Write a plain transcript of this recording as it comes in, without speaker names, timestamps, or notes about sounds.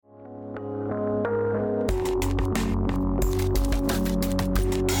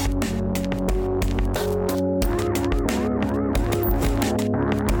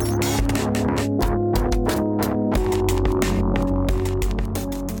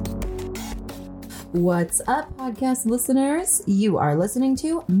What's up, podcast listeners? You are listening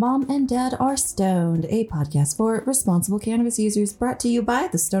to Mom and Dad Are Stoned, a podcast for responsible cannabis users brought to you by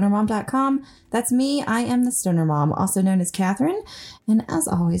thestonermom.com. That's me. I am the Stoner Mom, also known as Catherine. And as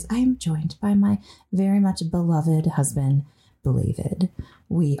always, I am joined by my very much beloved husband, David.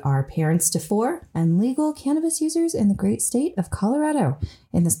 We are parents to 4 and legal cannabis users in the great state of Colorado.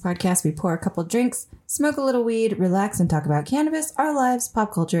 In this podcast, we pour a couple drinks, smoke a little weed, relax, and talk about cannabis, our lives,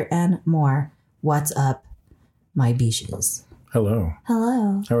 pop culture, and more. What's up, my beaches? Hello.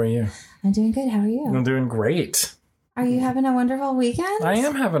 Hello. How are you? I'm doing good. How are you? I'm doing great. Are you having a wonderful weekend? I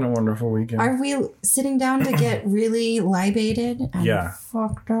am having a wonderful weekend. Are we sitting down to get really libated and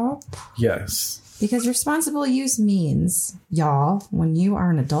fucked up? Yes. Because responsible use means, y'all, when you are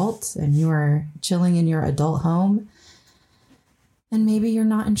an adult and you are chilling in your adult home, and maybe you're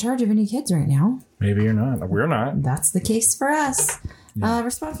not in charge of any kids right now. Maybe you're not. We're not. That's the case for us. Yeah.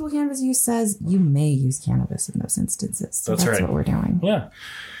 Responsible cannabis use says you may use cannabis in those instances. So that's right. What we're doing. Yeah.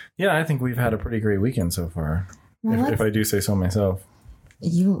 Yeah, I think we've had a pretty great weekend so far. Well, if I do say so myself.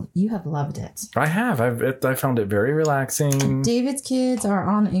 You have loved it. I have. I found it very relaxing. David's kids are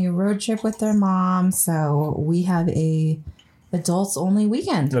on a road trip with their mom, so we have a adults only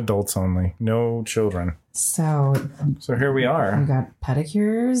weekend. Adults only. No children. So here we are. We got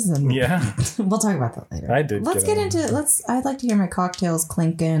pedicures and we'll talk about that later. Let's get into it. I'd like to hear my cocktails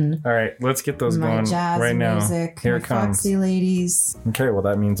clinking. All right, let's get those my going jazz right music, now. Here it comes. Foxy ladies. Okay, well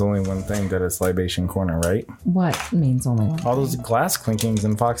that means only one thing, that it's Libation Corner, right? What means only one all those glass clinkings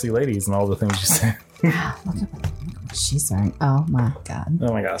and Foxy ladies and all the things you said. Look at what she's wearing. Oh my god.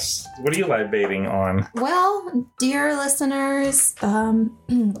 Oh my gosh. What are you libating on? Well, dear listeners,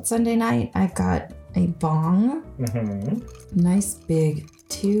 Sunday night I've got a bong. Mm-hmm. Nice big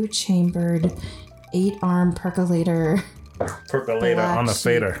 2-chambered 8-arm percolator. Percolator on the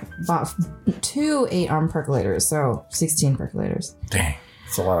fader. 2 8-arm percolators, so 16 percolators. Dang,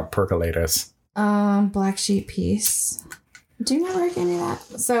 it's a lot of percolators. Black sheep piece. Do not work any of that.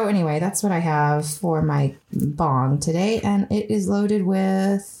 So anyway, that's what I have for my bong today, and it is loaded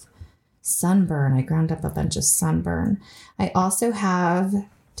with Sunburn. I ground up a bunch of Sunburn. I also have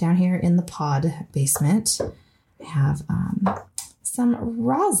down here in the pod basement, I have some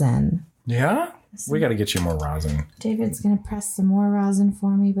rosin. Yeah? We got to get you more rosin. David's going to press some more rosin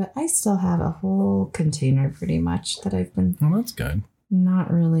for me, but I still have a whole container pretty much that I've been that's good.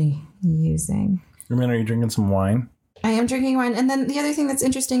 Not really using. I mean, are you drinking some wine? I am drinking wine. And then the other thing that's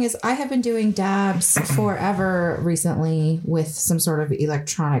interesting is I have been doing dabs forever recently with some sort of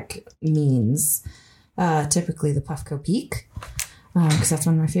electronic means, typically the Puffco Peak. Because that's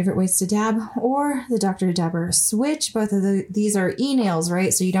one of my favorite ways to dab, or the Dr. Dabber Switch. Both of these are e-nails,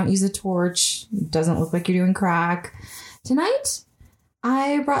 right? So you don't use a torch. It doesn't look like you're doing crack. Tonight,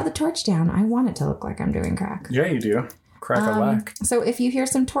 I brought the torch down. I want it to look like I'm doing crack. Yeah, you do. Crack-a-lack. So if you hear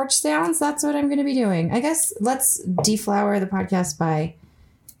some torch sounds, that's what I'm going to be doing. I guess let's deflower the podcast by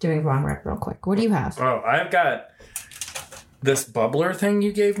doing bong rip real quick. What do you have? Oh, I've got this bubbler thing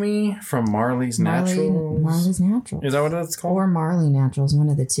you gave me from Marley's Naturals. Marley's Naturals. Is that what that's called? Or Marley Naturals, one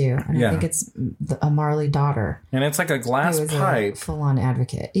of the two. And I think it's a Marley daughter. And it's like a glass pipe. Full-on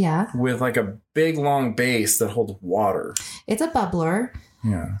advocate. Yeah. With like a big, long base that holds water. It's a bubbler.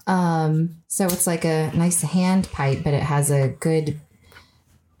 Yeah. So it's like a nice hand pipe, but it has a good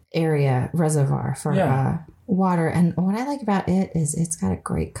reservoir for water. And what I like about it is it's got a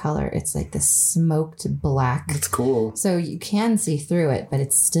great color. It's like the smoked black. It's cool. So you can see through it, but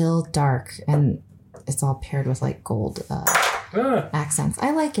it's still dark, and it's all paired with like gold accents.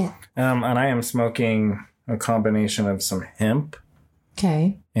 I like it. And I am smoking a combination of some hemp.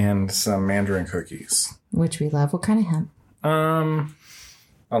 Okay. And some mandarin cookies. Which we love. What kind of hemp?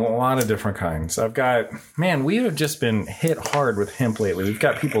 A lot of different kinds. we have just been hit hard with hemp lately. We've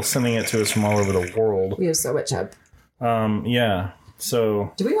got people sending it to us from all over the world. We have so much hemp. Yeah.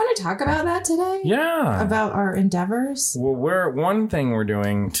 So, do we want to talk about that today? Yeah. About our endeavors? Well, one thing we're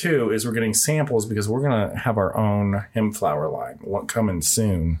doing too is we're getting samples because we're going to have our own hemp flower line coming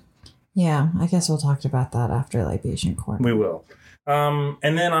soon. Yeah, I guess we'll talk about that after Libation Corner. We will. And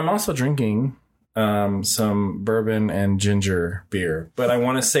then I'm also drinking some bourbon and ginger beer. But I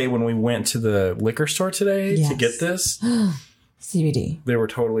want to say when we went to the liquor store today to get this, CBD. They were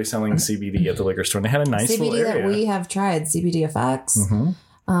totally selling CBD at the liquor store. And they had a nice little area. CBD that we have tried, CBD effects.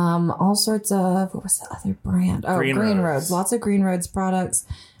 Mm-hmm. All sorts of, what was the other brand? Oh, Green Roads. Lots of Green Roads products,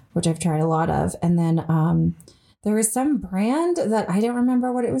 which I've tried a lot of. And then there was some brand that I don't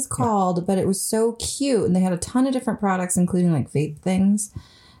remember what it was called, but it was so cute. And they had a ton of different products, including like vape things.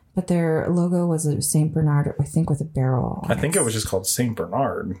 But their logo was a St. Bernard, I think, with a barrel. I think it was just called St.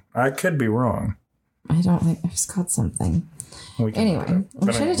 Bernard. I could be wrong. don't think it's called something. Anyway,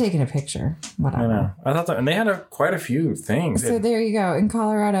 we should have taken a picture. Whatever. I know. I thought that, and they had quite a few things. So there you go. In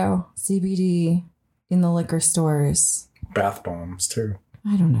Colorado, CBD in the liquor stores. Bath bombs too.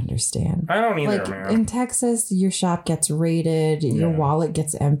 I don't understand. I don't either, like, man. In Texas, your shop gets raided, your wallet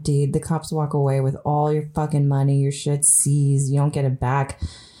gets emptied, the cops walk away with all your fucking money, your shit's seized, you don't get it back,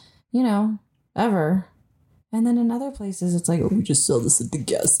 ever. And then in other places, it's like, we just sell this at the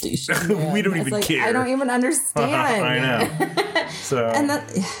gas station. We don't even care. I don't even understand. I know.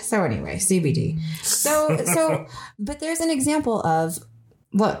 So anyway, CBD. So, but there's an example of,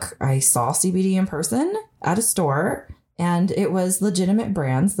 look, I saw CBD in person at a store. And it was legitimate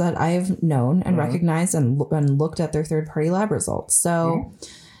brands that I've known and recognized and looked at their third-party lab results. So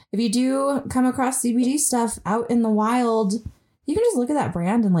if you do come across CBD stuff out in the wild, you can just look at that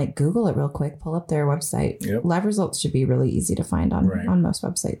brand and like Google it real quick, pull up their website. Yep. Lab results should be really easy to find on most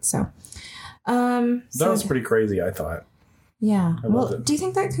websites. So that was pretty crazy, I thought. Yeah. Well, do you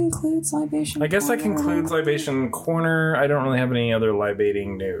think that concludes Libation? I guess that concludes Libation Corner. I don't really have any other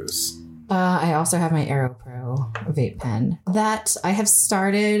libating news. I also have my AeroPro vape pen that I have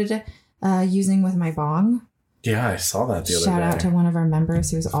started using with my bong. Yeah, I saw that the other day. Shout out to one of our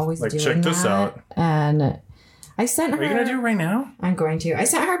members who's always doing that. Check this out. And I sent her... Are you going to do it right now? I'm going to. I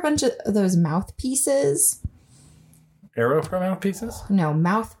sent her a bunch of those mouthpieces. AeroPro mouthpieces? No,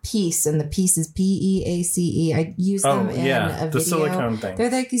 mouthpiece, and the piece is PEACE. I use them in a video. The silicone thing. They're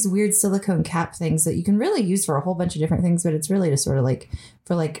like these weird silicone cap things that you can really use for a whole bunch of different things, but it's really just sort of like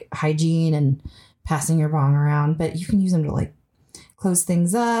for like hygiene and passing your bong around. But you can use them to like close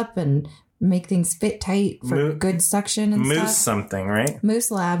things up and make things fit tight for good suction and stuff. Moose something, right?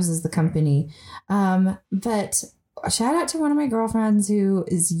 Moose Labs is the company. But shout out to one of my girlfriends who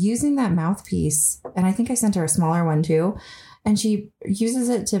is using that mouthpiece. And I think I sent her a smaller one too. And she uses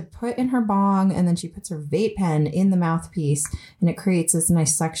it to put in her bong, and then she puts her vape pen in the mouthpiece, and it creates this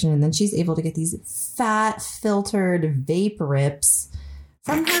nice suction. And then she's able to get these fat filtered vape rips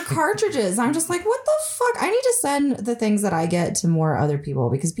from her cartridges. I'm just like, what the fuck? I need to send the things that I get to more other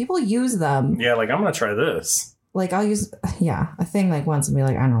people because people use them. Yeah, like, I'm going to try this. Like, I'll use, a thing like once and be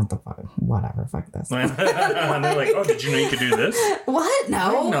like, I don't know what the fuck, whatever, fuck this. And they're like, oh, did you know you could do this? What?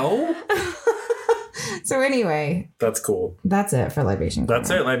 No. No. So anyway. That's cool. That's it for Libation Corner. That's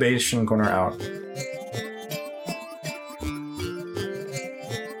it. Libation Corner out.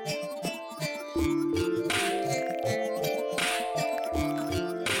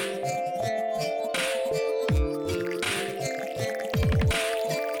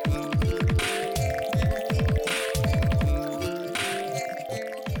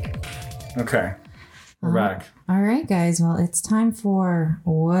 Okay, we're back. All right, guys. Well, it's time for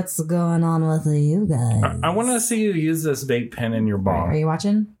what's going on with you guys. I want to see you use this vape pen in your bong. Are you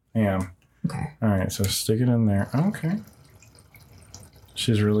watching? I am. Okay. All right, so stick it in there. Okay.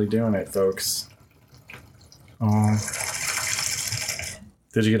 She's really doing it, folks. Oh.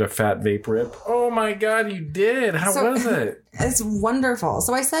 Did you get a fat vape rip? Oh my God, you did. How was it? It's wonderful.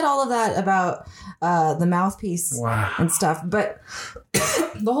 So I said all of that about the mouthpiece and stuff, but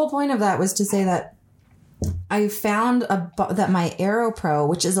the whole point of that was to say that I found that my AeroPro,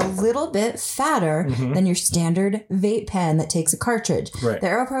 which is a little bit fatter than your standard vape pen that takes a cartridge. Right. The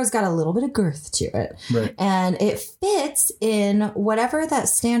AeroPro's got a little bit of girth to it. Right. And it fits in whatever that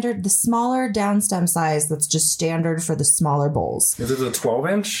standard, the smaller downstem size that's just standard for the smaller bowls. Is it a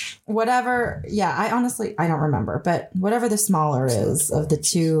 12-inch? Whatever. Yeah, I don't remember. But whatever the smaller is of the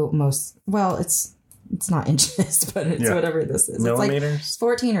two most, well, it's not inches, but it's whatever this is. Millimeters? It's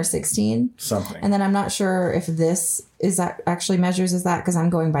like 14 or 16. Something. And then I'm not sure if this is that actually measures as that because I'm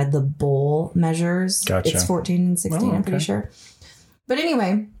going by the bowl measures. Gotcha. It's 14 and 16, I'm pretty sure. But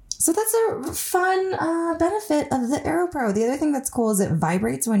anyway, so that's a fun benefit of the AeroPro. The other thing that's cool is it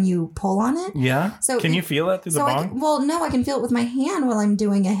vibrates when you pull on it. Yeah? So can you feel that through the bong? No, I can feel it with my hand while I'm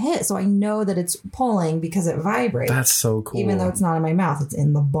doing a hit. So I know that it's pulling because it vibrates. That's so cool. Even though it's not in my mouth, it's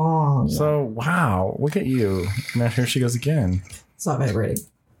in the bong. So, wow. Look at you. Now here she goes again. It's not vibrating.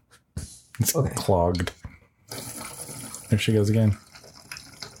 It's clogged. There she goes again.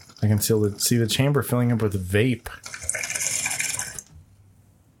 I can still see the chamber filling up with vape.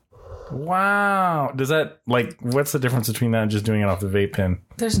 Wow. Does that, like, what's the difference between that and just doing it off the vape pen?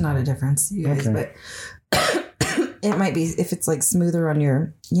 There's not a difference, you guys, but it might be if it's like smoother on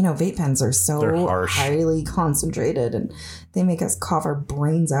your, vape pens are so highly concentrated and they make us cough our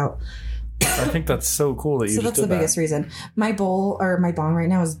brains out. I think that's so cool that you just did that. So that's the biggest reason. My bowl or my bong right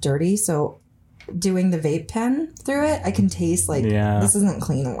now is dirty, so doing the vape pen through it, I can taste like this isn't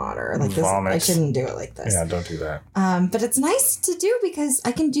clean water. Like this, I shouldn't do it like this. Yeah, don't do that. But it's nice to do because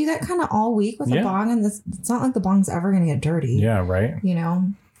I can do that kind of all week with a bong, and it's not like the bong's ever going to get dirty. Yeah, right. You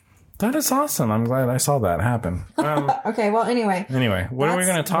know. That is awesome. I'm glad I saw that happen. Okay, well, anyway. Anyway, what are we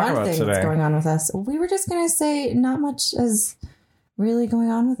going to talk about today? What's going on with us? We were just going to say not much is really going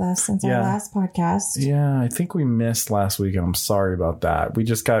on with us since our last podcast. Yeah, I think we missed last week, and I'm sorry about that. We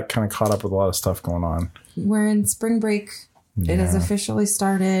just got kind of caught up with a lot of stuff going on. We're in spring break. Yeah. It has officially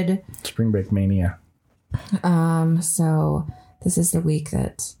started. Spring break mania. So this is the week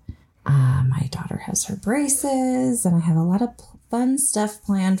that my daughter has her braces, and I have a lot of fun stuff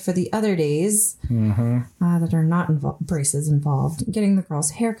planned for the other days that are not braces involved. Getting the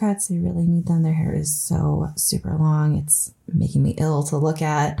girls' haircuts. They really need them. Their hair is so super long. It's making me ill to look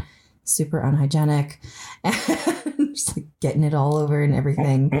at. Super unhygienic. And just like getting it all over and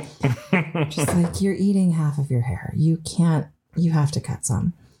everything. Just like you're eating half of your hair. You have to cut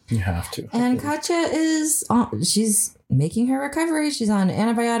some. You have to. And Katya she's making her recovery. She's on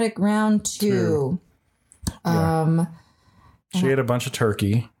antibiotic round 2. Yeah. She ate a bunch of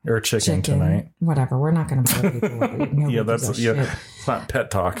turkey or chicken tonight. Whatever. We're not going to bore people. It's not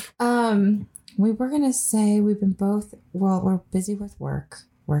pet talk. We were going to say we've been we're busy with work.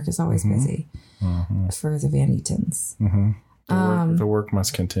 Work is always busy for the Van Eatons. The work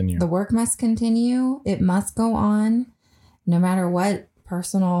must continue. The work must continue. It must go on no matter what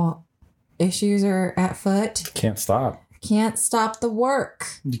personal issues are at foot. Can't stop. Can't stop the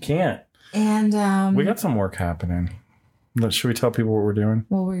work. You can't. And we got some work happening. Should we tell people what we're doing?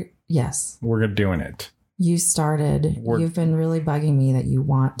 Well, we're doing it. You started. You've been really bugging me that you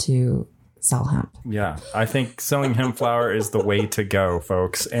want to sell hemp. Yeah, I think selling hemp flower is the way to go,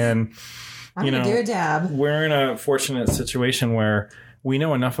 folks. And I'm gonna do a dab. We're in a fortunate situation where we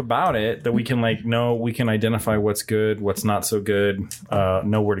know enough about it that we can we can identify what's good, what's not so good,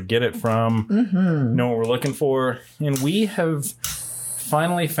 know where to get it from, know what we're looking for, and we have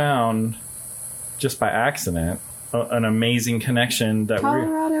finally found, just by accident, an amazing connection that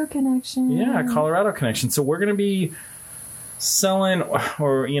Colorado connection. Yeah, Colorado connection. So we're going to be selling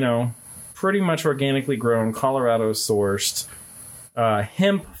or, pretty much organically grown, Colorado sourced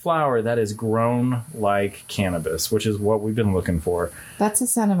hemp flower that is grown like cannabis, which is what we've been looking for. That's the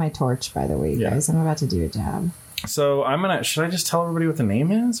sound of my torch, by the way, guys. I'm about to do a dab. So should I just tell everybody what the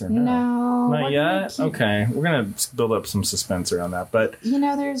name is or no? No. Not yet? Okay. We're going to build up some suspense around that. But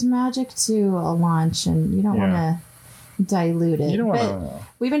there's magic to a launch, and you don't want to dilute it. You don't want to.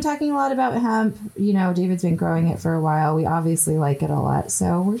 We've been talking a lot about hemp. David's been growing it for a while. We obviously like it a lot.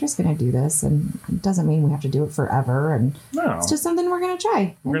 So we're just going to do this, and it doesn't mean we have to do it forever. And it's just something we're going to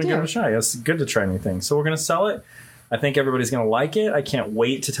try. We're going to give it a try. It's good to try new things. So we're going to sell it. I think everybody's going to like it. I can't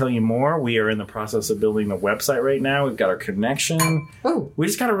wait to tell you more. We are in the process of building the website right now. We've got our connection. Oh. We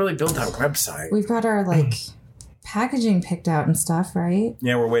just got to really build that website. We've got our, packaging picked out and stuff, right?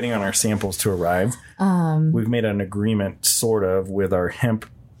 Yeah, we're waiting on our samples to arrive. We've made an agreement, sort of, with our hemp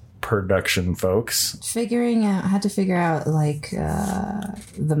production folks. Had to figure out,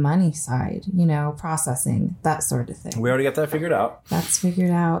 the money side, processing, that sort of thing. We already got that figured out. That's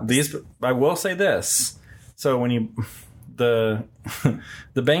figured out. I will say this. So when the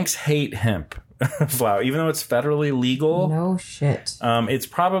banks hate hemp flower, even though it's federally legal. No shit. It's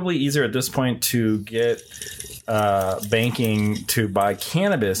probably easier at this point to get banking to buy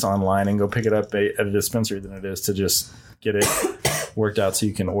cannabis online and go pick it up at a dispensary than it is to just get it worked out so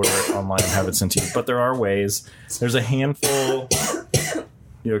you can order it online and have it sent to you. But there are ways. There's a handful.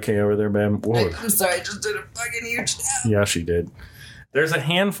 You okay over there, Ben? Whoa. I'm sorry, I just did a fucking huge dab. Yeah, she did. There's a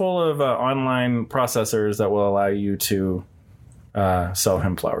handful of online processors that will allow you to sell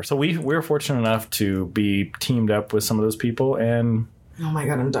hemp flower. So we're fortunate enough to be teamed up with some of those people. And oh my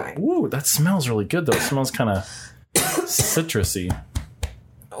God, I'm dying. Ooh, that smells really good, though. It smells kind of citrusy.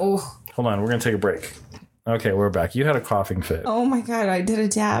 Oh. Hold on, we're going to take a break. Okay, we're back. You had a coughing fit. Oh my God, I did a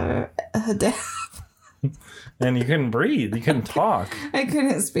dab. And you couldn't breathe. You couldn't talk. I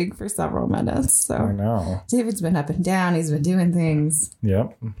couldn't speak for several minutes. So I know. David's been up and down. He's been doing things.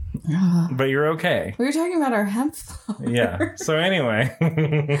 Yep. But you're okay. We were talking about our hemp flower. Yeah. So anyway.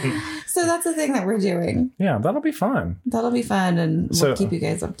 So that's the thing that we're doing. Yeah, that'll be fun. That'll be fun, and we'll keep you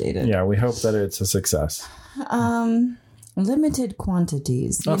guys updated. Yeah, we hope that it's a success. Limited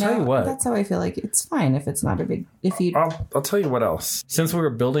quantities. I'll tell you what. That's how I feel like it's fine if it's not a big. I'll tell you what else. Since we were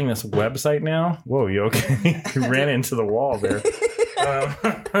building this website now. Whoa, you okay? You ran into the wall there.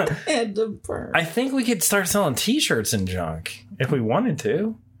 And a burn. I think we could start selling T-shirts and junk if we wanted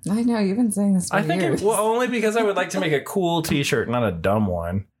to. I know you've been saying this for years. Only because I would like to make a cool T-shirt, not a dumb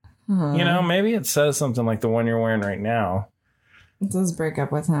one. You know, maybe it says something like the one you're wearing right now. It does break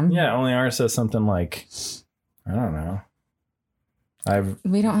up with him. Yeah, only ours says something like, I don't know.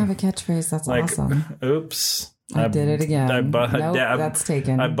 We don't have a catchphrase. That's like, awesome. Oops. I did it again. Nope, that's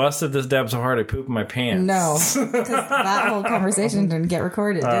taken. I busted this dab so hard I pooped my pants. No, because that whole conversation didn't get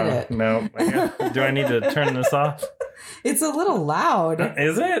recorded, did it? No. Do I need to turn this off? It's a little loud.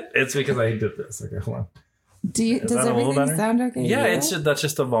 Is it? It's because I did this. Okay, hold on. Does everything sound okay? Yeah, that's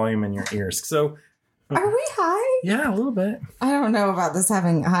just the volume in your ears. So, are we high? Yeah, a little bit. I don't know about this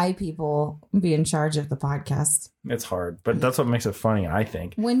having high people be in charge of the podcast. It's hard, but that's what makes it funny, I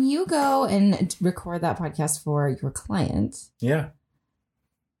think. When you go and record that podcast for your client, yeah,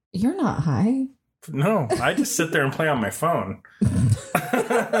 you're not high. No, I just sit there and play on my phone.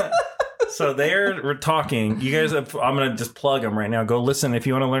 So we're talking. You guys, I'm going to just plug them right now. Go listen. If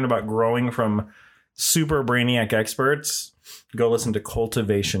you want to learn about growing from super brainiac experts, go listen to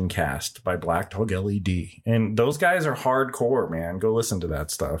Cultivation Cast by Black Dog LED. And those guys are hardcore, man. Go listen to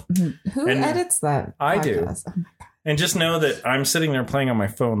that stuff. Who edits that? I podcast? do. Oh my God. And just know that I'm sitting there playing on my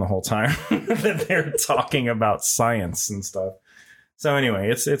phone the whole time that they're talking about science and stuff. So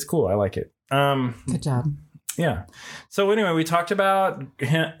anyway, it's cool. I like it. Good job. Yeah. So anyway, we talked about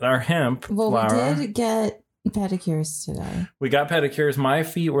our hemp flower. We did get pedicures today. We got pedicures. My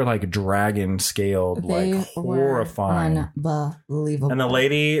feet were like dragon scaled, They like horrifying. Unbelievable. And the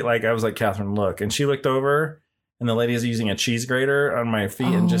lady, like, I was like, Catherine, look. And she looked over, and the lady is using a cheese grater on my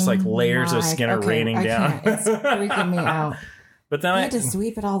feet, and just like layers of skin are raining down. It's freaking me out. But then I had to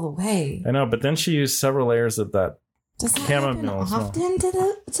sweep it all the way. I know, but then she used several layers of that. Does that happen often?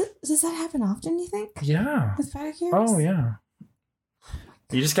 Does that happen often, you think? Yeah. With pedicures? Oh, yeah.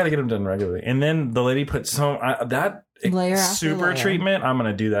 You just got to get them done regularly. And then the lady put that layer super layer. treatment. I'm going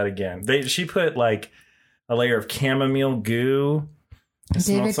to do that again. She put like a layer of chamomile goo.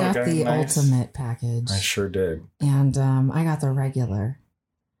 David got the ultimate package. I sure did. And I got the regular.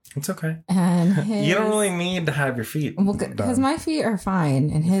 It's okay. And you don't really need to have your feet. Well, because my feet are fine,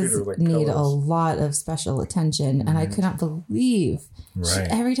 and his like need pillows. a lot of special attention. And I could not believe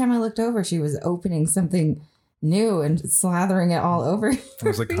every time I looked over, she was opening something new and slathering it all over. I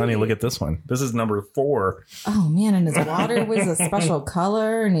was like, honey, look at this one. This is number 4. Oh man, and his water was a special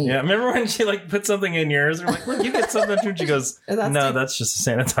color. And yeah, remember when she like put something in yours? We're like, look, you get something too. And she goes, that's just to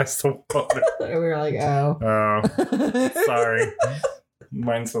sanitize the water. We were like, oh, sorry.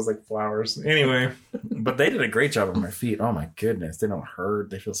 Mine smells like flowers. Anyway, but they did a great job on my feet. Oh my goodness, they don't hurt.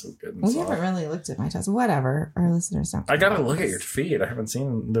 They feel so good. And we haven't really looked at my toes. Whatever, our listeners don't. I gotta look at your feet. I haven't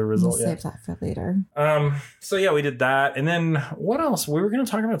seen the result yet. Save that for later. So yeah, we did that, and then what else? We were going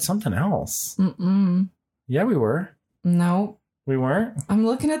to talk about something else. Yeah, we were. No, we weren't. I'm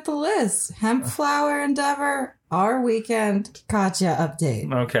looking at the list. Hemp flower endeavor. Our weekend Katya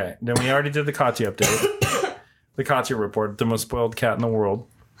update. Okay, then we already did the Katya update. The Katya report, the most spoiled cat in the world.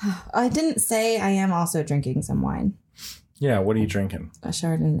 I didn't say I am also drinking some wine. Yeah, what are you drinking? A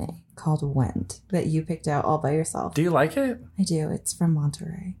Chardonnay called Went that you picked out all by yourself. Do you like it? I do. It's from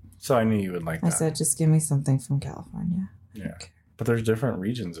Monterey. So I knew you would like that. I said, just give me something from California. Yeah. But there's different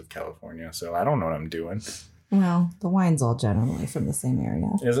regions of California, so I don't know what I'm doing. Well, the wine's all generally from the same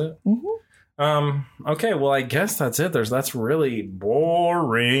area. Is it? Mm-hmm. Okay, well, I guess that's it. That's really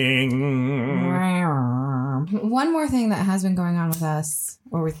boring. One more thing that has been going on with us,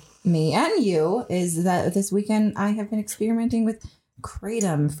 or with me and you, is that this weekend I have been experimenting with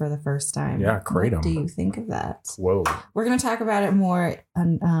Kratom for the first time. Yeah, Kratom. What do you think of that? Whoa. We're going to talk about it more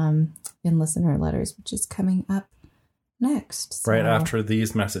in listener letters, which is coming up next. So. Right after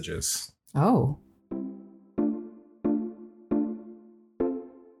these messages. Oh.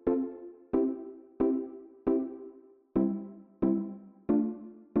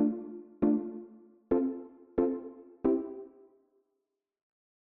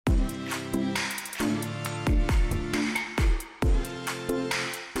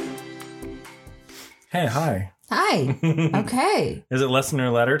 Hey, hi. Hi. Okay. Is it listener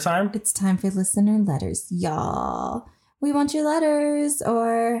letter time? It's time for listener letters, y'all. We want your letters,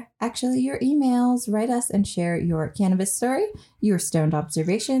 or actually your emails. Write us and share your cannabis story, your stoned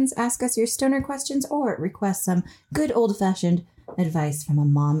observations, ask us your stoner questions, or request some good old-fashioned advice from a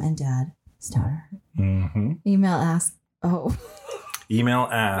mom and dad stoner. Mm-hmm. Email us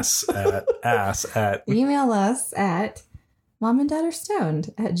at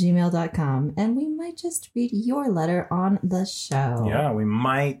momanddadarestoned@gmail.com, and we might just read your letter on the show. Yeah, we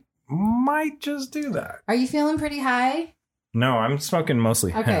might just do that. Are you feeling pretty high? No, I'm smoking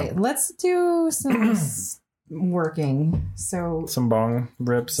mostly Okay, hemp. let's do some working. So some bong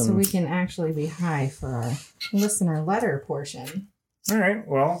rips. so we can actually be high for our listener letter portion. All right.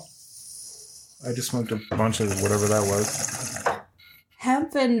 Well, I just smoked a bunch of whatever that was.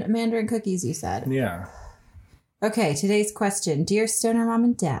 Hemp and mandarin cookies, you said. Yeah. Okay, today's question. Dear Stoner Mom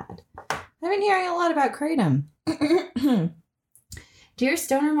and Dad, I've been hearing a lot about Kratom. Dear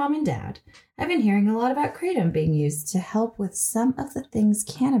Stoner Mom and Dad, I've been hearing a lot about Kratom being used to help with some of the things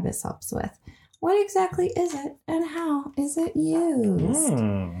cannabis helps with. What exactly is it and how is it used?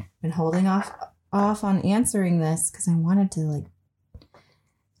 Been holding off on answering this because I wanted to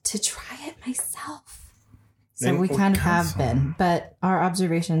try it myself. So we kind of have been, but our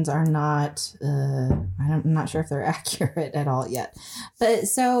observations are not, I'm not sure if they're accurate at all yet. But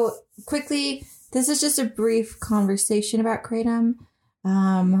so quickly, this is just a brief conversation about Kratom.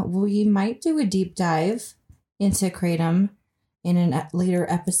 We might do a deep dive into Kratom in a later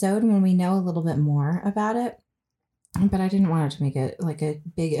episode when we know a little bit more about it. But I didn't want it to make it like a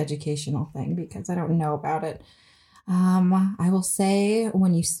big educational thing because I don't know about it. I will say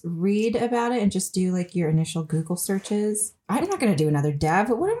when you read about it and just do like your initial Google searches, I'm not going to do another dab,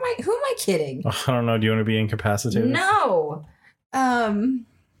 but who am I kidding? I don't know. Do you want to be incapacitated? No.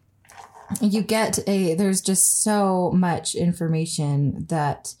 There's just so much information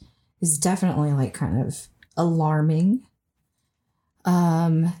that is definitely like kind of alarming.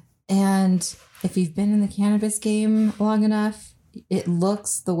 And if you've been in the cannabis game long enough, it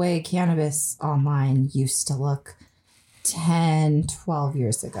looks the way cannabis online used to look 10, 12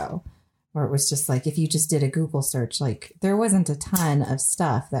 years ago, where it was just like, if you just did a Google search, like there wasn't a ton of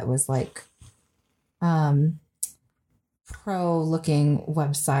stuff that was like, pro looking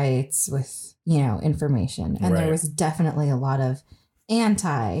websites with, information. And There was definitely a lot of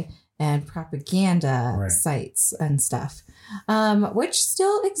anti and propaganda sites and stuff, which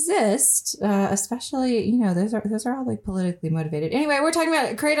still exist, especially, those are all like politically motivated. Anyway, we're talking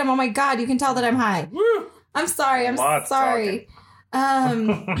about Kratom. Oh my God, you can tell that I'm high. Woo! I'm sorry. Sorry.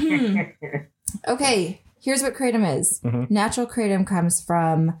 Okay, here's what Kratom is. Mm-hmm. Natural Kratom comes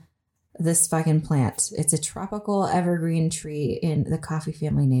from this fucking plant. It's a tropical evergreen tree in the coffee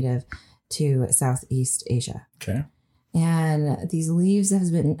family native to Southeast Asia. Okay. And these leaves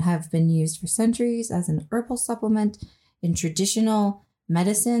have been used for centuries as an herbal supplement in traditional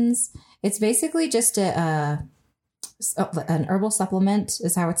medicines. It's basically just an herbal supplement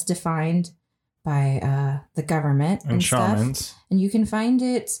is how it's defined by the government and shamans. Stuff. And you can find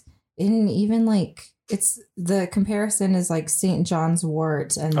it in even like the comparison is like St. John's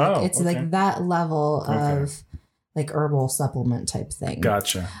wort and like like that level of like herbal supplement type thing.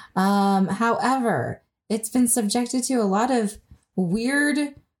 Gotcha. However, it's been subjected to a lot of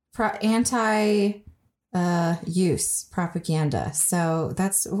weird anti-use propaganda. So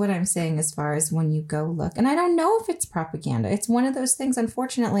that's what I'm saying as far as when you go look. And I don't know if it's propaganda. It's one of those things,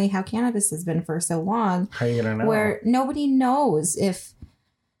 unfortunately, how cannabis has been for so long. How are you going to know? Where nobody knows if,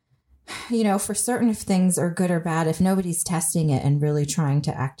 for certain if things are good or bad, if nobody's testing it and really trying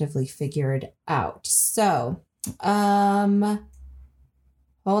to actively figure it out. So,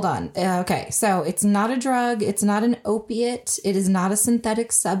 hold on. Okay. So it's not a drug. It's not an opiate. It is not a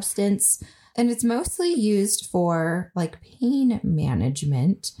synthetic substance. And it's mostly used for like pain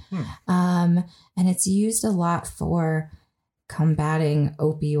management. And it's used a lot for combating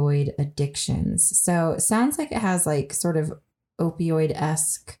opioid addictions. So it sounds like it has like sort of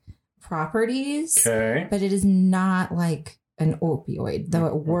opioid-esque properties. Okay. But it is not like an opioid, though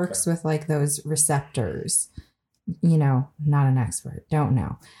it works with like those receptors. Not an expert, don't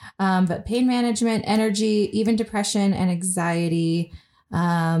know. But pain management, energy, even depression and anxiety,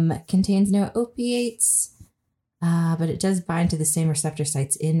 contains no opiates, but it does bind to the same receptor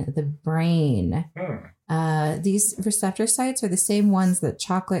sites in the brain. These receptor sites are the same ones that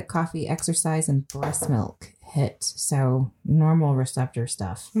chocolate, coffee, exercise, and breast milk hit. So normal receptor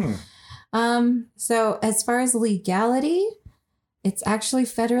stuff. So as far as legality, it's actually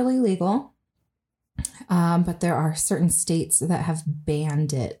federally legal. But there are certain states that have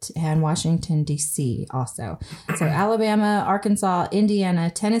banned it, and Washington, D.C. also. So Alabama, Arkansas, Indiana,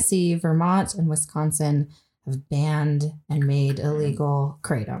 Tennessee, Vermont, and Wisconsin have banned and made illegal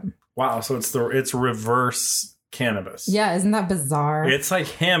Kratom. Wow, so it's reverse cannabis. Yeah, isn't that bizarre? It's like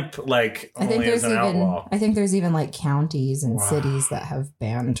hemp, like only as an outlaw. I think there's even like counties and cities that have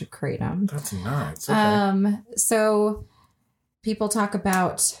banned Kratom. That's nuts. Okay. So people talk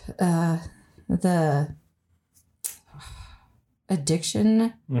about the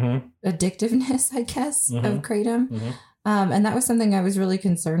addictiveness, I guess, of Kratom. And that was something I was really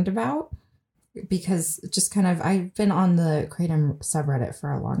concerned about because just kind of, I've been on the Kratom subreddit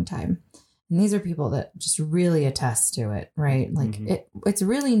for a long time. And these are people that just really attest to it, right? Like it's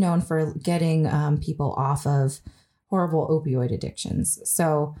really known for getting people off of horrible opioid addictions.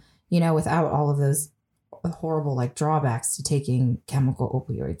 So, without all of those horrible like drawbacks to taking chemical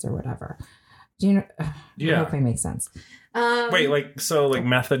opioids or whatever. Do you know? Yeah. I hope it makes sense. Wait, like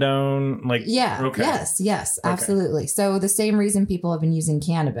methadone, like Okay. Yes, absolutely. Okay. So the same reason people have been using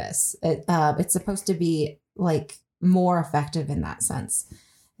cannabis, it's supposed to be like more effective in that sense,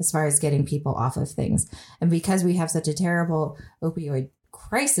 as far as getting people off of things. And because we have such a terrible opioid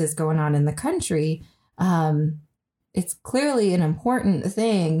crisis going on in the country, it's clearly an important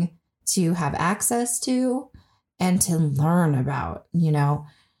thing to have access to and to learn about,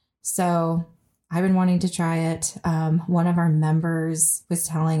 So I've been wanting to try it. One of our members was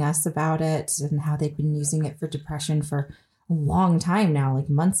telling us about it and how they've been using it for depression for a long time now, like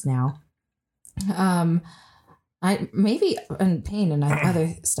months now. I maybe in pain and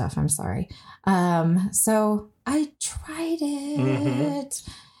other stuff. I'm sorry. So I tried it,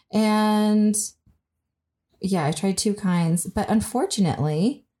 and I tried 2 kinds, but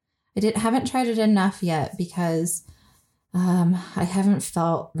unfortunately, I haven't tried it enough yet because I haven't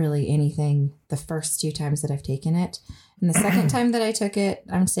felt really anything the first 2 times that I've taken it. And the second time that I took it,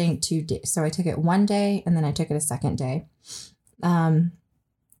 I'm saying 2 days. So I took it one day and then I took it a second day. And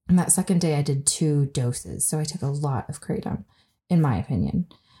that second day I did 2 doses. So I took a lot of kratom, in my opinion.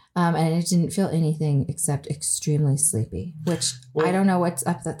 And I didn't feel anything except extremely sleepy, which I don't know what's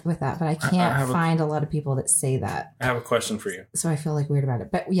up with that, but I can't find a lot of people that say that. I have a question for you. So I feel like weird about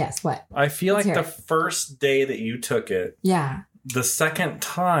it. But yes, what? I feel like the first day that you took it. Yeah. The second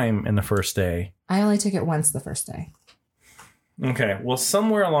time in the first day. I only took it once the first day. Okay. Well,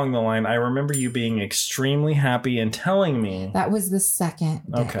 somewhere along the line, I remember you being extremely happy and telling me. That was the second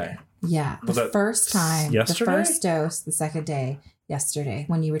day. Okay. Yeah. The first time. Yesterday? The first dose, the second day. Yesterday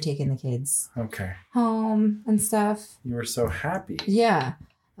when you were taking the kids home and stuff. You were so happy. Yeah.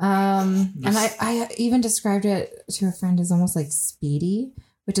 And I even described it to a friend as almost like speedy,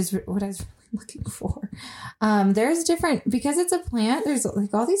 which is what I was looking for. There's different, because it's a plant, there's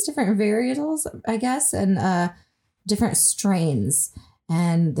like all these different varietals, I guess, and different strains.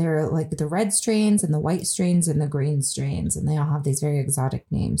 And they're like the red strains and the white strains and the green strains. And they all have these very exotic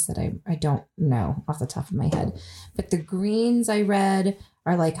names that I don't know off the top of my head. But the greens I read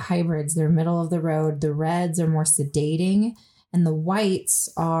are like hybrids. They're middle of the road. The reds are more sedating. And the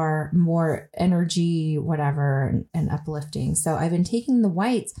whites are more energy, whatever, and uplifting. So I've been taking the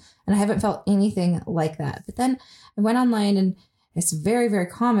whites and I haven't felt anything like that. But then I went online and it's very, very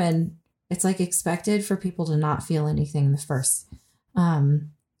common. It's like expected for people to not feel anything the first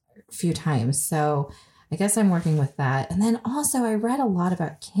few times. So I guess I'm working with that. And then also I read a lot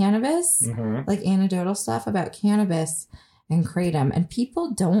about cannabis, like anecdotal stuff about cannabis and kratom, and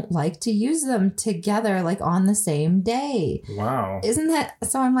people don't like to use them together, like on the same day. Wow. Isn't that?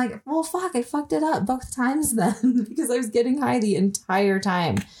 So I'm like, well, fuck, I fucked it up both times then because I was getting high the entire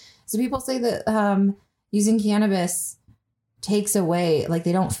time. So people say that using cannabis takes away, like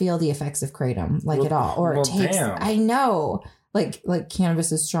they don't feel the effects of kratom at all, or it takes. Damn. I know. Like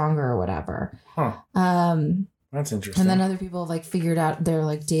cannabis is stronger or whatever. Huh. That's interesting. And then other people like figured out their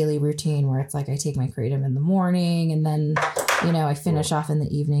like daily routine where it's like I take my kratom in the morning and then, I finish off in the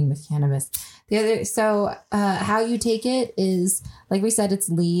evening with cannabis. How you take it is, like we said, it's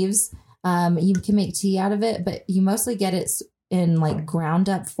leaves. You can make tea out of it, but you mostly get it in like ground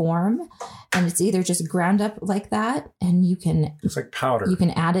up form, and it's either just ground up like that, and it's like powder. You can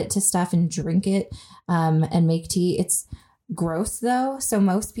add it to stuff and drink it, and make tea. It's gross though. So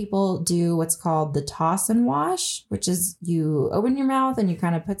most people do what's called the toss and wash, which is you open your mouth and you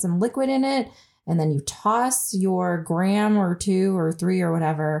kind of put some liquid in it and then you toss your gram or 2 or 3 or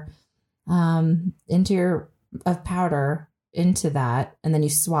whatever of powder into that, and then you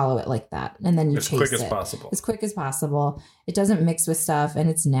swallow it like that, and then you as taste quick as it possible. As quick as possible. It doesn't mix with stuff and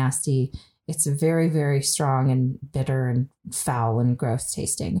it's nasty. It's very, very strong and bitter and foul and gross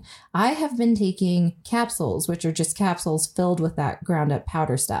tasting. I have been taking capsules, which are just capsules filled with that ground up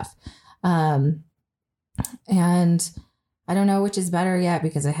powder stuff. And I don't know which is better yet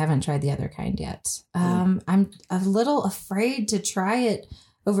because I haven't tried the other kind yet. I'm a little afraid to try it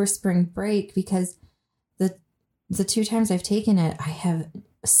over spring break because the 2 times I've taken it, I have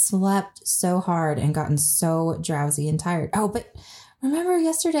slept so hard and gotten so drowsy and tired. Oh, but remember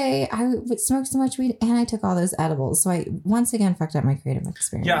yesterday I smoked so much weed and I took all those edibles. So I once again fucked up my kratom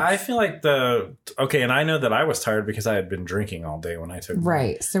experience. Yeah, I feel like and I know that I was tired because I had been drinking all day when I took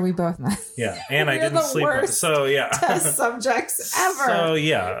Right. So we both Yeah, and I didn't sleep. So yeah. Test subjects ever. So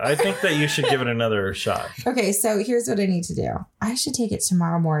yeah, I think that you should give it another shot. Okay, so here's what I need to do. I should take it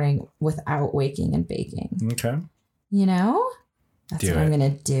tomorrow morning without waking and baking. Okay. That's what I'm going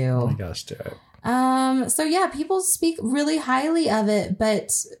to do. Oh my gosh, do it. So yeah, people speak really highly of it,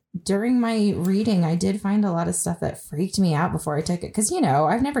 but during my reading, I did find a lot of stuff that freaked me out before I took it. Cause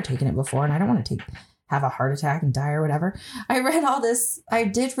I've never taken it before and I don't want to have a heart attack and die or whatever. I read all this. I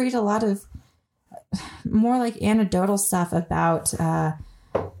did read a lot of more like anecdotal stuff about,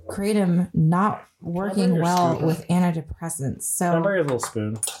 kratom not working well with antidepressants. So Can I borrow your little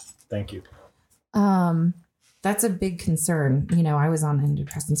spoon? Thank you. That's a big concern. I was on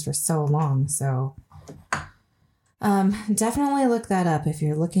antidepressants for so long. So definitely look that up if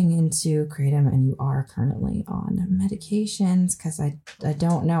you're looking into kratom and you are currently on medications, because I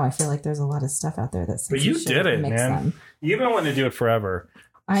don't know. I feel like there's a lot of stuff out there that says But you did it, man. Them. You've been wanting to do it forever.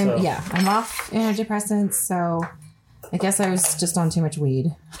 I'm off antidepressants, so I guess I was just on too much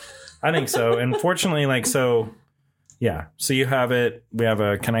weed. I think so. And fortunately, yeah. So you have it. We have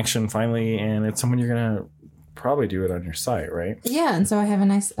a connection finally, and it's someone you're going to probably do it on your site, right? Yeah. And so I have a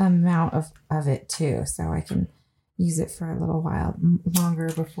nice amount of it too. So I can use it for a little while longer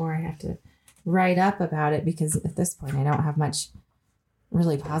before I have to write up about it, because at this point I don't have much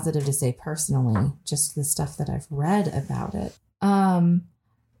really positive to say personally, just the stuff that I've read about it. I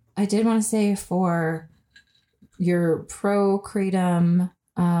did want to say, for your pro kratom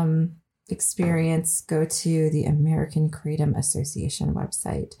experience, go to the American Kratom Association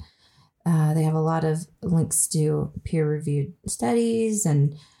website. They have a lot of links to peer-reviewed studies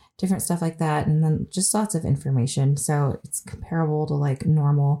and different stuff like that, and then just lots of information. So it's comparable to like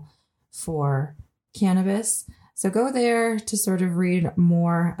normal for cannabis. So go there to sort of read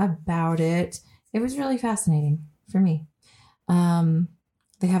more about it. It was really fascinating for me.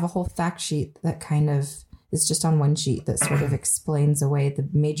 They have a whole fact sheet that kind of is just on one sheet that sort of explains away the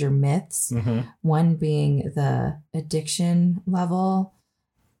major myths. Mm-hmm. One being the addiction level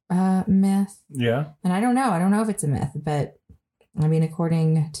myth. Yeah. And I don't know if it's a myth, but I mean,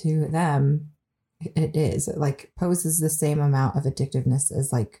 according to them, it is. It like poses the same amount of addictiveness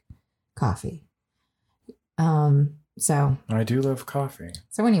as like coffee. So I do love coffee.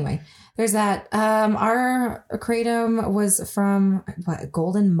 So anyway, there's that. Our kratom was from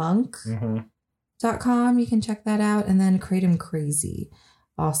goldenmonk.com. You can check that out. And then Kratom Crazy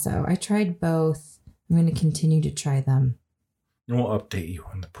also. I tried both. I'm going to continue to try them. And we'll update you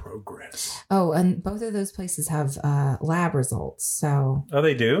on the progress. Oh, and both of those places have lab results. So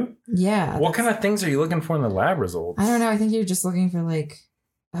they do? Yeah. What kind of things are you looking for in the lab results? I don't know. I think you're just looking for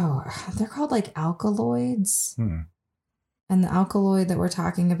they're called like alkaloids. And the alkaloid that we're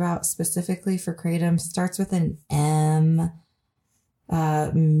talking about specifically for kratom starts with an M.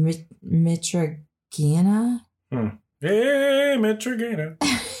 Mitragina. Hey, Mitragina.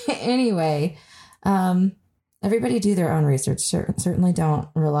 Anyway, everybody do their own research. Certainly don't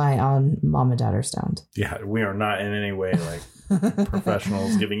rely on Mom and Dad are stoned. Yeah, we are not in any way like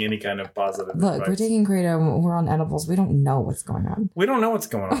professionals giving any kind of positive Look, advice. We're taking kratom. We're on edibles. We don't know what's going on. We don't know what's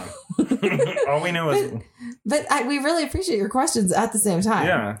going on. All we know is... But we really appreciate your questions at the same time.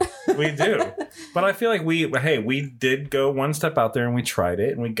 Yeah, we do. But I feel like we did go one step out there and we tried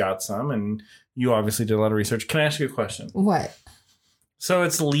it and we got some, and you obviously did a lot of research. Can I ask you a question? What? So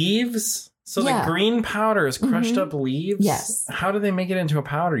it's leaves? So the green powder is crushed up leaves? Yes. How do they make it into a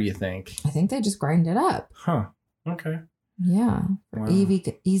powder, you think? I think they just grind it up. Huh. Okay. Yeah. For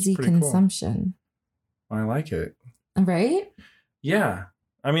easy consumption. Cool. I like it. Right? Yeah.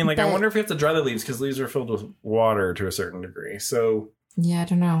 I mean, I wonder if you have to dry the leaves, because leaves are filled with water to a certain degree. So yeah, I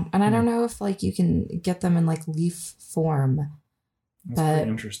don't know. And I don't know if you can get them in leaf form. That's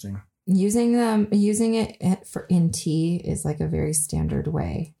pretty interesting. Using it in tea is a very standard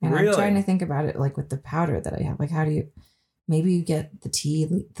way. And really? I'm trying to think about it with the powder that I have. How do you, maybe you get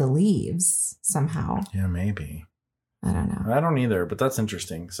the leaves somehow. Yeah, maybe. I don't know. I don't either, but that's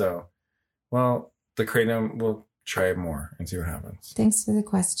interesting. So, well, the kratom, we'll try more and see what happens. Thanks for the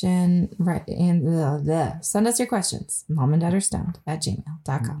question. Right. And send us your questions.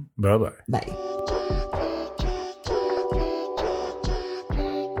 momanddadarestoned@gmail.com. Bye-bye. Bye.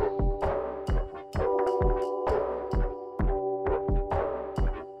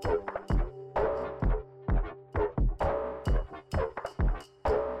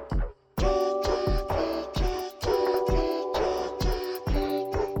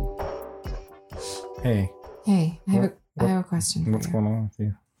 Hey, I have a question. What's going on with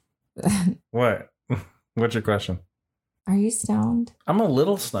you? What? What's your question? Are you stoned? I'm a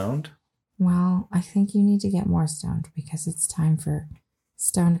little stoned. Well, I think you need to get more stoned, because it's time for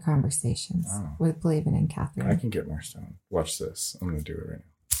stoned conversations with Blavin and Catherine. I can get more stoned. Watch this. I'm going to do it right now.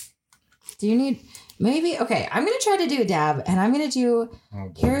 Do you need maybe? Okay, I'm going to try to do a dab, and I'm going to do.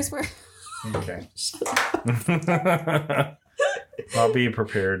 Here's where. Okay. I'll be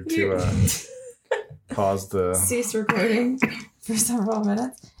prepared to. pause the... cease recording for several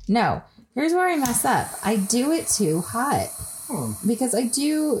minutes. No, here's where I mess up. I do it too hot. Because I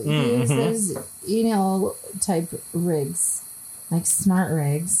do use those Enel type rigs, like smart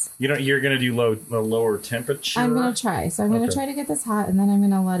rigs. You're gonna do lower temperature. I'm gonna try. So I'm gonna try to get this hot, and then I'm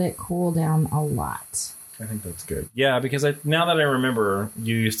gonna let it cool down a lot. I think that's good. Yeah, because now that I remember,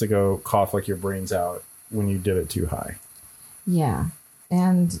 you used to go cough like your brains out when you did it too high. Yeah,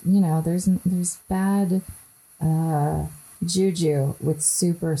 and there's bad juju with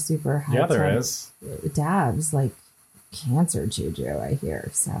super high. Yeah, there is dabs like cancer juju, I hear.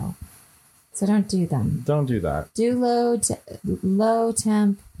 So don't do them. Don't do that. Do low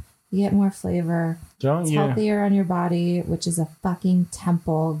temp. You get more flavor. It's healthier on your body, which is a fucking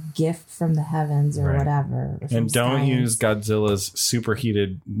temple gift from the heavens or whatever. And don't use Godzilla's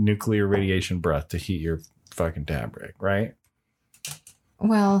superheated nuclear radiation breath to heat your fucking dab rig, right?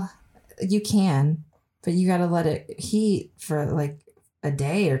 Well, you can, but you got to let it heat for like a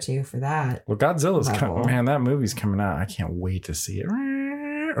day or two for that. Well, Godzilla's man, that movie's coming out. I can't wait to see it.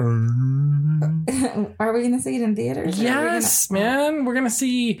 Are we going to see it in theaters? Yes, man. We're going to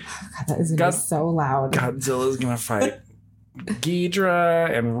see. God, that is going to be so loud. Godzilla's going to fight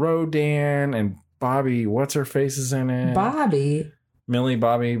Ghidorah and Rodan and Bobby. What's her face is in it? Millie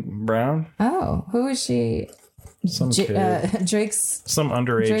Bobby Brown. Oh, who is she? Some kid. Some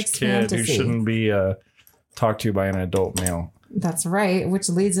underage Drake's kid fantasy. who shouldn't be talked to by an adult male. That's right, which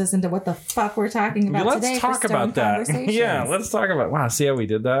leads us into what the fuck we're talking about today. Let's talk about that. Yeah, let's talk about... Wow, see how we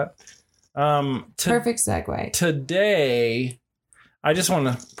did that? Perfect segue. Today, I just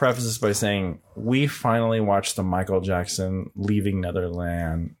want to preface this by saying we finally watched the Michael Jackson Leaving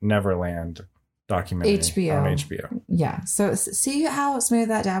Neverland documentary on HBO. Yeah, so see how smooth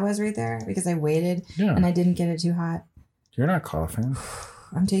that dab was right there? Because I waited and I didn't get it too hot. You're not coughing.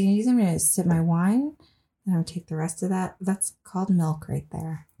 I'm going to sip my wine. And I'll take the rest of that. That's called milk right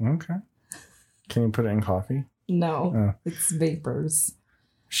there. Okay. Can you put it in coffee? No. It's vapors.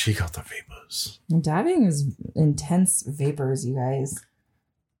 She got the vapors. Dabbing is intense vapors, you guys.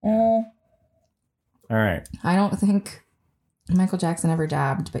 All right. I don't think Michael Jackson ever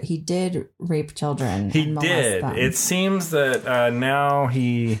dabbed, but he did rape children. He did. Them. It seems that now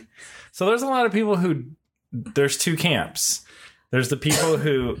he... So there's a lot of people who... There's two camps. There's the people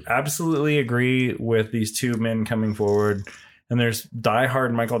who absolutely agree with these two men coming forward. And there's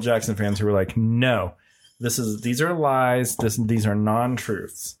diehard Michael Jackson fans who are like, no, these are lies. These are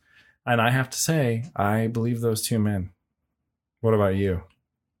non-truths. And I have to say, I believe those two men. What about you?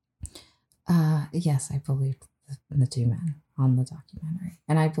 Yes, I believe the two men on the documentary.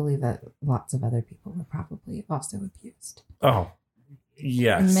 And I believe that lots of other people were probably also abused. Oh,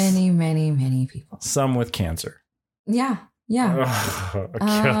 yes. Many people. Some with cancer. Yeah.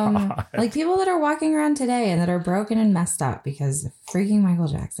 Oh, like people that are walking around today and that are broken and messed up because of freaking Michael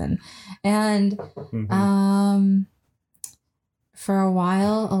Jackson. And for a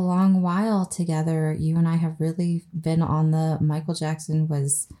long while together, you and I have really been on the Michael Jackson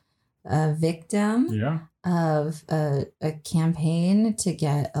was a victim of a campaign to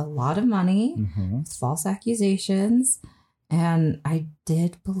get a lot of money, false accusations. And I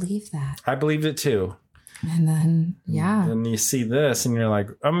did believe that. I believed it too. And then, and you see this, and you're like,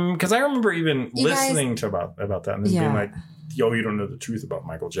 because I remember even listening to about that, and then being like, "Yo, you don't know the truth about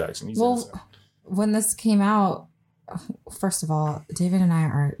Michael Jackson." He's innocent. When this came out, first of all, David and I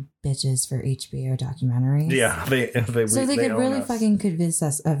are bitches for HBO documentaries. Yeah, they could really fucking convince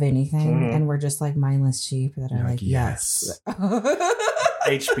us of anything, and we're just like mindless sheep that are like, yes.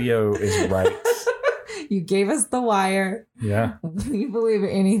 HBO is right. You gave us The Wire. Yeah. We believe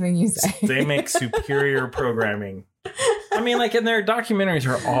anything you say. They make superior programming. I mean, like, and their documentaries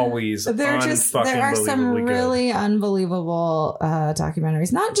are always there are some really unbelievable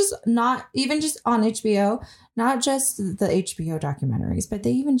documentaries. Not even just on HBO, not just the HBO documentaries, but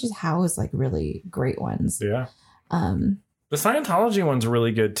they even just house like really great ones. Yeah. The Scientology one's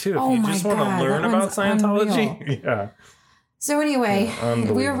really good too. If you just want to learn about Scientology. Unreal. Yeah. So anyway,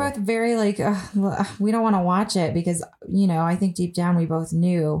 we were both very like, we don't want to watch it because, I think deep down we both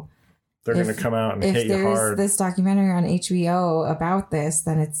knew they're going to come out and hit you hard. If there's this documentary on HBO about this,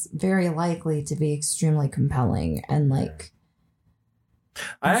 then it's very likely to be extremely compelling. And like,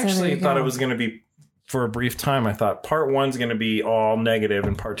 I actually thought it was going to be, for a brief time, I thought part one's going to be all negative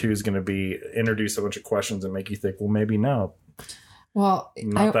and part two is going to be introduce a bunch of questions and make you think, well, maybe no. Well,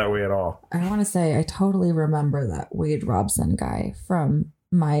 not that way at all. I want to say I totally remember that Wade Robson guy from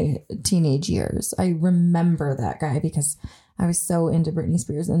my teenage years. I remember that guy because I was so into Britney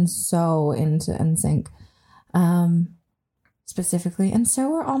Spears and so into NSYNC. specifically, and so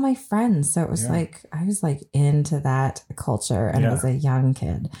were all my friends. So it was like I was like into that culture, and as a young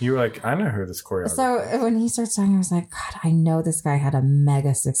kid, you were like, I know who this choreographer. So when he starts talking, I was like, God, I know this guy had a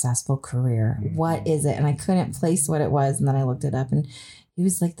mega successful career. What is it? And I couldn't place what it was, and then I looked it up, and he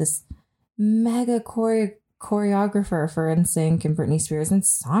was like this mega choreographer for NSYNC and Britney Spears and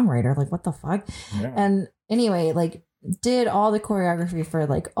songwriter. Like, what the fuck? Yeah. And anyway, like, did all the choreography for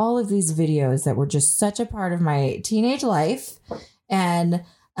like all of these videos that were just such a part of my teenage life and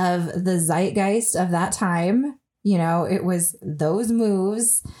of the zeitgeist of that time. You know, it was those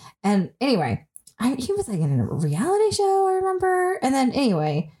moves. And anyway, he was like in a reality show, I remember. And then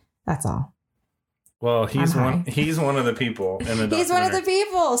anyway, that's all. Well, he's one of the people in the documentary. He's one of the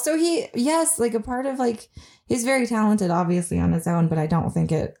people. So like a part of like, he's very talented, obviously, on his own, but I don't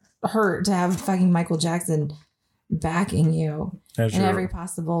think it hurt to have fucking Michael Jackson backing you in every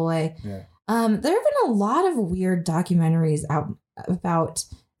possible way. Yeah. There have been a lot of weird documentaries out about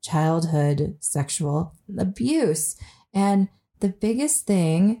childhood sexual abuse. And the biggest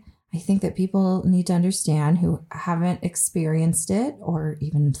thing I think that people need to understand who haven't experienced it or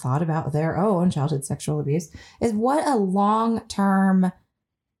even thought about their own childhood sexual abuse is what a long-term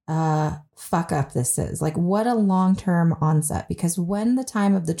fuck up this is. Like, what a long-term onset. Because when the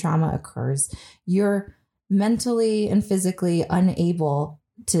time of the trauma occurs, you're mentally and physically unable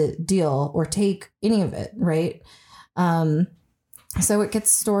to deal or take any of it, right? So it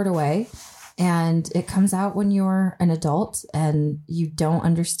gets stored away and it comes out when you're an adult and you don't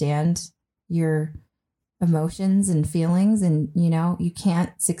understand your emotions and feelings, and you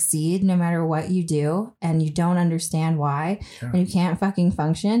can't succeed no matter what you do, and you don't understand why, and you can't fucking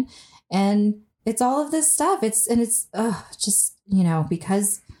function. And it's all of this stuff. It's just,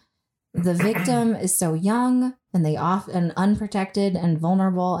 because the victim is so young and they often unprotected and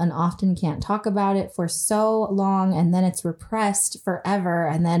vulnerable and often can't talk about it for so long. And then it's repressed forever.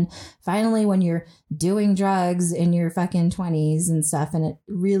 And then finally, when you're doing drugs in your fucking 20s and stuff, and it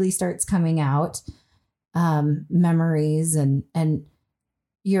really starts coming out, memories and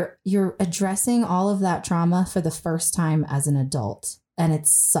you're addressing all of that trauma for the first time as an adult. And it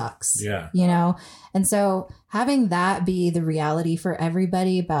sucks, And so having that be the reality for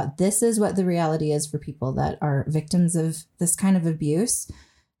everybody about this is what the reality is for people that are victims of this kind of abuse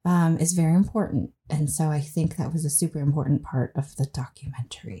is very important. And so I think that was a super important part of the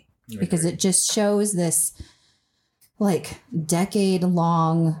documentary because it just shows this like decade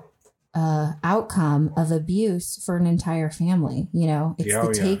long outcome of abuse for an entire family. It's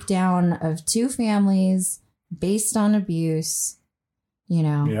the takedown of two families based on abuse.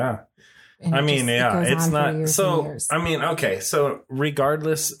 Yeah. It's not so. I mean, okay. So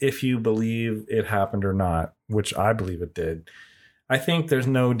regardless if you believe it happened or not, which I believe it did, I think there's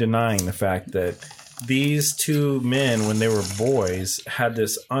no denying the fact that these two men, when they were boys, had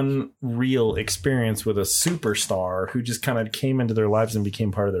this unreal experience with a superstar who just kind of came into their lives and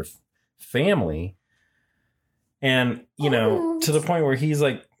became part of their family. And, to the point where he's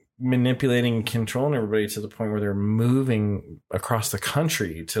like, manipulating and controlling everybody to the point where they're moving across the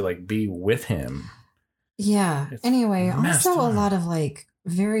country to like be with him. Yeah. It's anyway, also a lot of like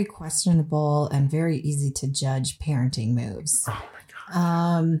very questionable and very easy to judge parenting moves. Oh my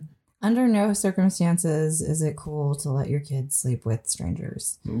God. Under no circumstances is it cool to let your kids sleep with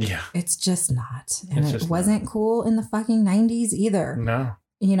strangers. Yeah. It's just not. And it wasn't cool in the fucking 90s either. No.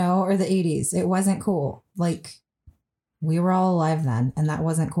 Or the 80s. It wasn't cool. Like, we were all alive then, and that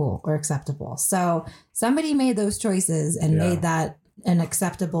wasn't cool or acceptable. So somebody made those choices and made that an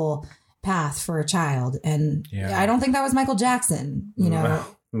acceptable path for a child. And I don't think that was Michael Jackson, No.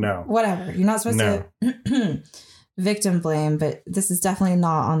 Whatever. You're not supposed to victim blame, but this is definitely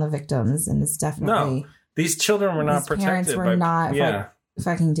not on the victims. And it's definitely... No. These children were not protected. Parents were not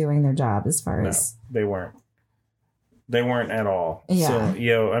fucking doing their job as far as... They weren't. They weren't at all. Yeah.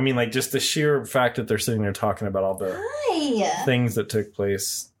 So, I mean, like, just the sheer fact that they're sitting there talking about all the things that took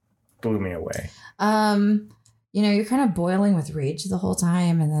place blew me away. You're kind of boiling with rage the whole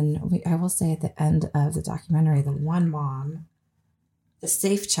time. And then I will say at the end of the documentary, the one mom, the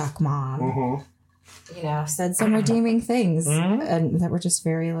Safe Chuck mom, said some redeeming things and that were just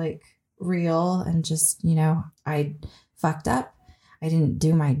very, like, real and just, I fucked up. I didn't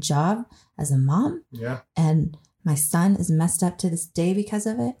do my job as a mom. Yeah. And my son is messed up to this day because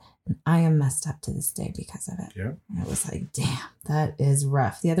of it. And I am messed up to this day because of it. Yeah. And it was like, damn, that is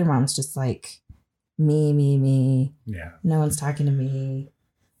rough. The other mom's just like, me. Yeah. No one's talking to me.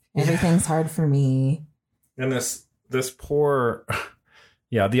 Everything's hard for me. And this poor,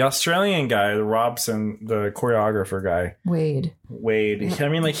 the Australian guy, the Robson, the choreographer guy. Wade. I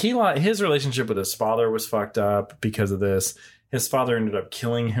mean, like his relationship with his father was fucked up because of this. His father ended up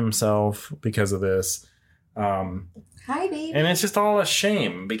killing himself because of this. Hi, baby. And it's just all a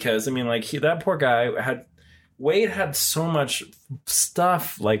shame because, I mean, like, that poor guy Wade had so much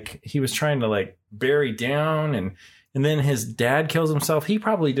stuff, like, he was trying to, like, bury down, and then his dad kills himself. He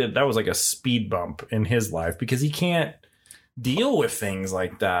probably that was like a speed bump in his life because he can't deal with things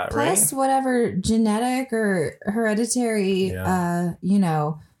like that, right? Plus, whatever genetic or hereditary,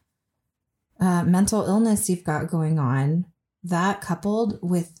 mental illness you've got going on, that coupled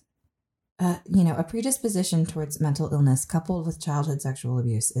with, a predisposition towards mental illness coupled with childhood sexual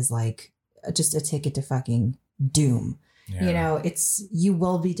abuse is like just a ticket to fucking doom. Yeah. You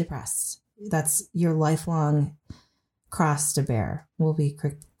will be depressed. That's your lifelong cross to bear, will be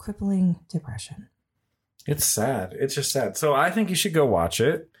crippling depression. It's sad. It's just sad. So I think you should go watch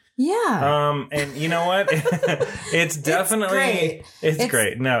it. Yeah. And you know what? It's definitely it's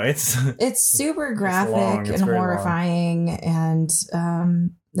great. No, it's super graphic long. It's and very horrifying, and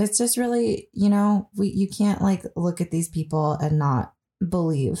it's just really, you can't like look at these people and not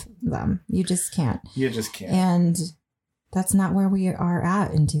believe them. You just can't. You just can't. And that's not where we are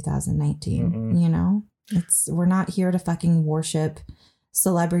at in 2019. Mm-mm. We're not here to fucking worship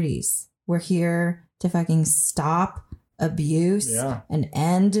celebrities. We're here to fucking stop abuse and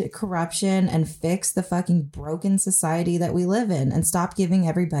end corruption and fix the fucking broken society that we live in, and stop giving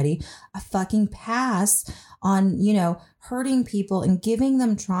everybody a fucking pass on, hurting people and giving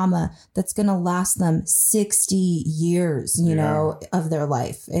them trauma that's going to last them 60 years, of their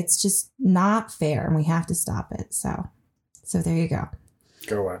life. It's just not fair, and we have to stop it. So there you go.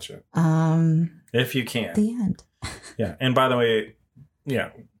 Go watch it. If you can. The end. Yeah. And by the way, we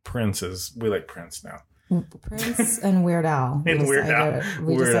like Prince now. Prince and Weird Al.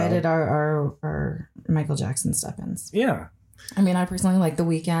 We decided our Michael Jackson step-ins. Yeah. I mean, I personally like The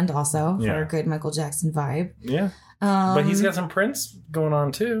Weeknd also for a good Michael Jackson vibe. Yeah. But he's got some Prince going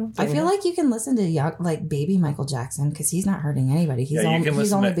on too. I feel like you can listen to baby Michael Jackson because he's not hurting anybody. He's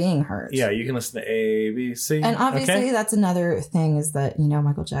only being hurt. Yeah, you can listen to A, B, C. And obviously that's another thing is that,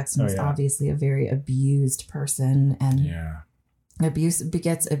 Michael Jackson is obviously a very abused person, and abuse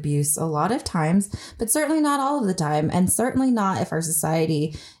begets abuse a lot of times, but certainly not all of the time. And certainly not if our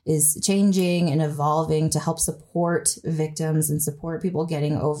society is changing and evolving to help support victims and support people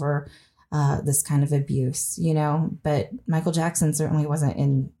getting over this kind of abuse, But Michael Jackson certainly wasn't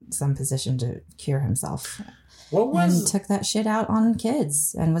in some position to cure himself. And took that shit out on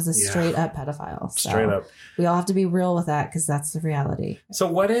kids and was a straight up pedophile. So straight up. We all have to be real with that because that's the reality. So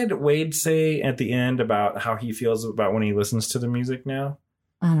what did Wade say at the end about how he feels about when he listens to the music now?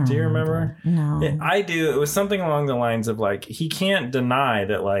 Do you remember? No. I do. It was something along the lines of like, he can't deny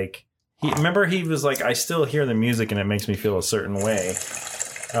that, like, he was like, I still hear the music and it makes me feel a certain way.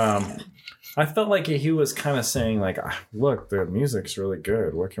 I felt like he was kind of saying like, look, the music's really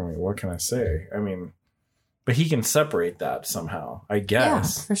good. What can I say? I mean, but he can separate that somehow, I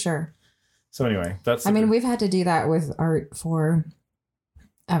guess. Yeah, for sure. So anyway, we've had to do that with art for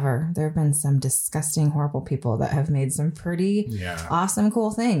ever. There have been some disgusting, horrible people that have made some pretty awesome, cool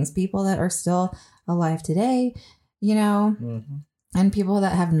things. People that are still alive today, and people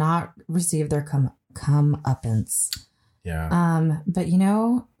that have not received their comeuppance. Yeah. But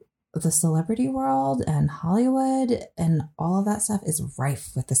the celebrity world and Hollywood and all of that stuff is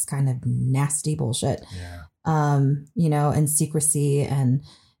rife with this kind of nasty bullshit. Yeah. And secrecy and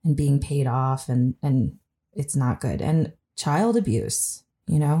being paid off and it's not good. And child abuse,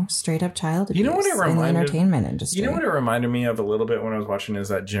 straight up child abuse. You know what it reminded? In the entertainment industry. You know what it reminded me of a little bit when I was watching is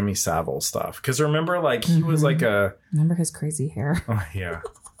that Jimmy Savile stuff. Because remember, like, he was like remember his crazy hair? Oh, yeah.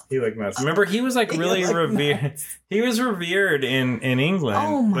 He looked nuts. Remember, he was like really revered. Nuts. He was revered in England.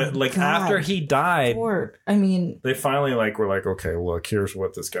 Oh my but like God. After he died, they finally were like, okay, look, here's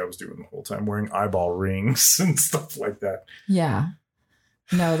what this guy was doing the whole time, wearing eyeball rings and stuff like that. Yeah.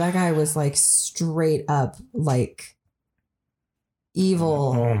 No, that guy was like straight up like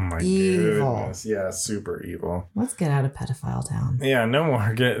evil. Oh my goodness. Yeah, super evil. Let's get out of pedophile town. Yeah, no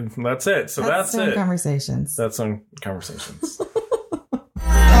more. That's it. So that's it. Conversations. That's some conversations.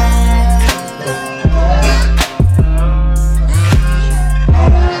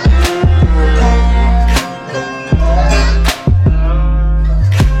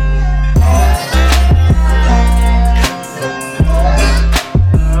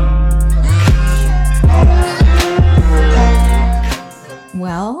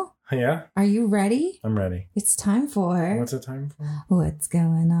 Well, yeah. Are you ready? I'm ready. It's time for... What's it time for? What's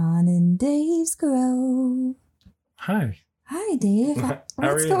going on in Dave's Grove? Hi. Hi, Dave. How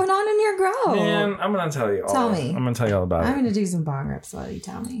What's are you? going on in your grow? Man, I'm going to tell you all. Tell me. I'm going to tell you all about I'm it. going to do some bong rips while you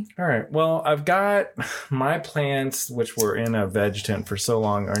tell me. All right. Well, I've got my plants, which were in a veg tent for so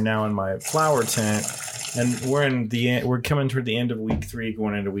long, are now in my flower tent. And we're coming toward the end of week 3,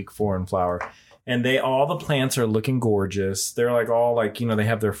 going into week 4 in flower. And all the plants are looking gorgeous. They're like all like, they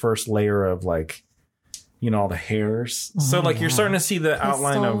have their first layer of like, all the hairs. So like you're starting to see the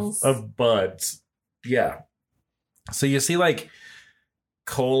outline of buds. Yeah. So you see like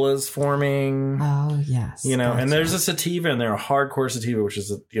colas forming. Oh, yes. And there's a sativa in there, a hardcore sativa, which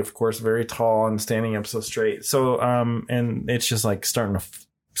is, of course, very tall and standing up so straight. So, and it's just like starting to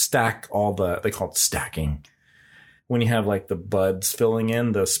stack they call it stacking. When you have like the buds filling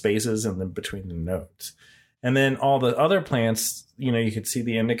in the spaces and then between the nodes. And then all the other plants, you could see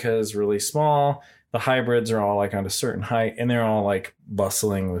the indica is really small. The hybrids are all like on a certain height and they're all like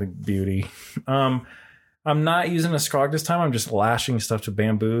bustling with beauty. I'm not using a scrog this time. I'm just lashing stuff to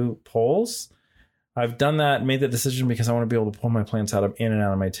bamboo poles. I've done that, made that decision because I want to be able to pull my plants in and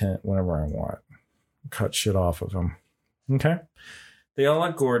out of my tent whenever I want. Cut shit off of them. Okay. They all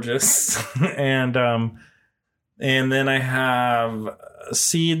look gorgeous. And then I have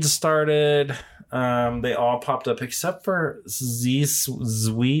seeds started. They all popped up except for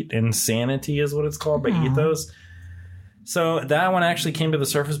Z-Sweet Insanity is what it's called by Ethos. So that one actually came to the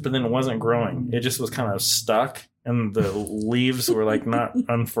surface, but then it wasn't growing. It just was kind of stuck and the leaves were like not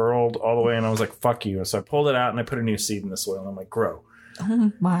unfurled all the way. And I was like, fuck you. So I pulled it out and I put a new seed in the soil and I'm like, grow.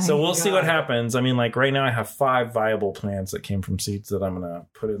 Oh my So we'll God. see what happens. I mean, like right now I have 5 viable plants that came from seeds that I'm going to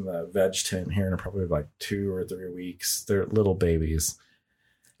put in the veg tent here in probably like 2 or 3 weeks. They're little babies.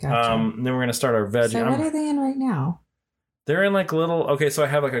 Gotcha. Then we're going to start our veg. So what are they in right now? They're in like so I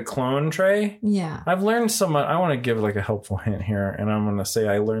have like a clone tray. Yeah. I've learned so much. I want to give like a helpful hint here. And I'm going to say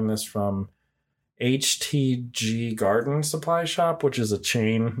I learned this from HTG Garden Supply Shop, which is a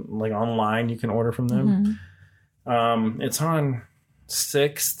chain like online. You can order from them. Mm-hmm. It's on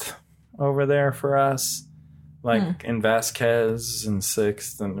 6th over there for us. Like in Vasquez and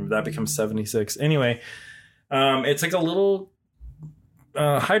 6th. And that becomes 76. Anyway, it's like a little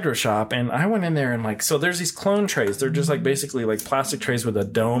hydro shop, and I went in there and like, so there's these clone trays. They're just like basically like plastic trays with a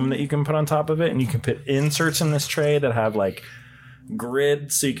dome that you can put on top of it, and you can put inserts in this tray that have like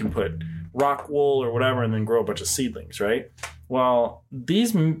grids, so you can put rock wool or whatever and then grow a bunch of seedlings, right? Well,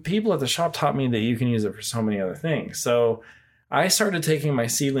 these people at the shop taught me that you can use it for so many other things. So I started taking my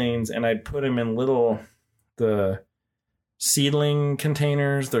seedlings and I'd put them in the seedling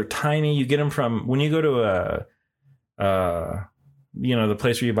containers. They're tiny. You get them from when you go to the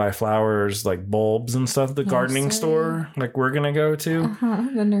place where you buy flowers, like bulbs and stuff, the gardening store, like we're going to go to.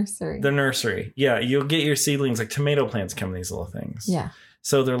 The nursery. The nursery. Yeah. You'll get your seedlings, like tomato plants come in these little things. Yeah.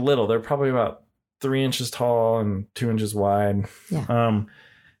 So they're little. They're probably about 3 inches tall and 2 inches wide. Yeah.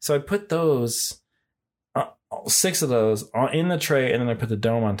 So I put those, 6 of those in the tray, and then I put the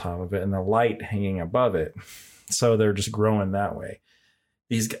dome on top of it and the light hanging above it. So they're just growing that way.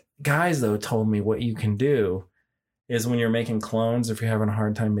 These guys, though, told me what you can do is when you're making clones, if you're having a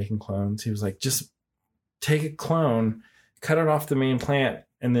hard time making clones, he was like, just take a clone, cut it off the main plant,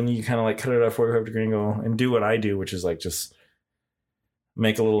 and then you kind of like cut it off 45 degree angle and do what I do, which is like just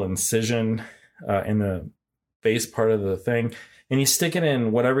make a little incision in the base part of the thing. And you stick it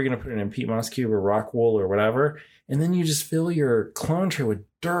in whatever you're going to put it in, peat moss cube or rock wool or whatever. And then you just fill your clone tray with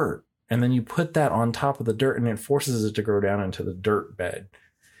dirt. And then you put that on top of the dirt and it forces it to grow down into the dirt bed.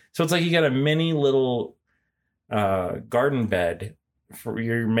 So it's like you got a mini little garden bed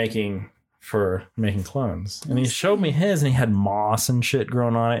you're making for making clones. And he showed me his and he had moss and shit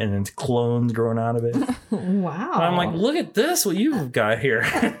growing on it and it's clones growing out of it. Wow. And I'm like, look at this, what you've got here.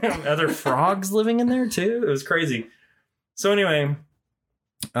 Are there frogs living in there too? It was crazy. So anyway,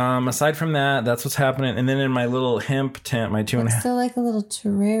 aside from that, that's what's happening. And then in my little hemp tent, my 2.5. So like a little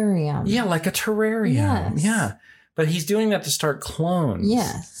terrarium. Yeah, like a terrarium. Yes. Yeah. But he's doing that to start clones.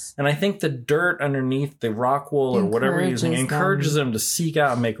 Yes. And I think the dirt underneath the rock wool or whatever he's using encourages them to seek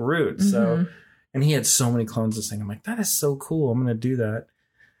out and make roots. Mm-hmm. So, and he had so many clones this thing. I'm like, that is so cool. I'm going to do that.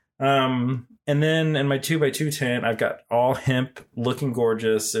 And then in my 2x2 tent, I've got all hemp looking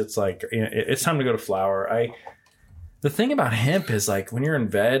gorgeous. It's like, it's time to go to flower. The thing about hemp is like when you're in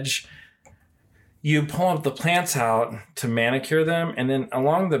veg, you pull up the plants out to manicure them. And then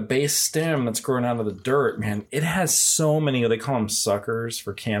along the base stem that's growing out of the dirt, man, it has so many, they call them suckers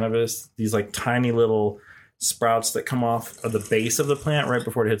for cannabis. These like tiny little sprouts that come off of the base of the plant right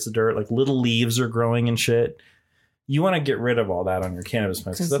before it hits the dirt. Like little leaves are growing and shit. you want to get rid of all that on your cannabis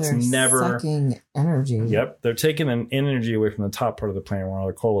plants, because that's they're never sucking energy. Yep, they're taking an energy away from the top part of the plant where all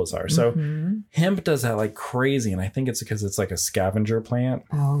the colas are. So hemp does that like crazy, and I think it's because it's like a scavenger plant.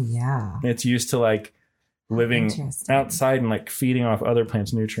 Oh yeah, It's used to like living outside and like feeding off other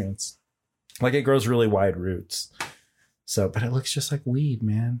plants' nutrients. Like it grows really wide roots. So, but it looks just like weed,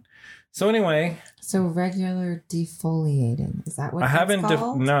 man. So anyway, so regular defoliating, is that what I haven't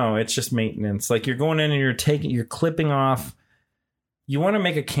called? No, it's just maintenance. Like you're going in and you're clipping off. You want to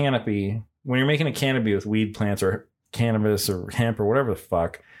make a canopy. When you're making a canopy with weed plants or cannabis or hemp or whatever the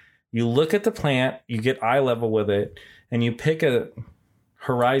fuck, you look at the plant, you get eye level with it, and you pick a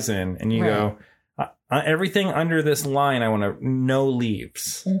horizon and you go, everything under this line, I want to no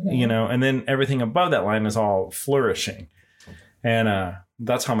leaves, you know, and then everything above that line is all flourishing. And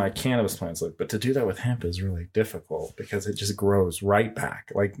that's how my cannabis plants look. But to do that with hemp is really difficult because it just grows right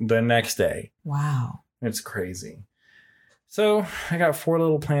back like the next day. Wow. It's crazy. So I got 4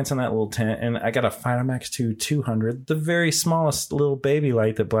 little plants in that little tent, and I got a Phytomax 2 200, the very smallest little baby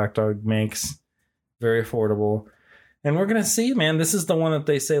light that Black Dog makes. Very affordable. And we're going to see, man, this is the one that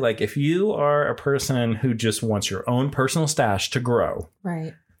they say, like, if you are a person who just wants your own personal stash to grow,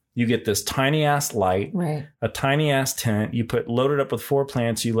 right? You get this tiny ass light, right? A tiny ass tent. You load it up with 4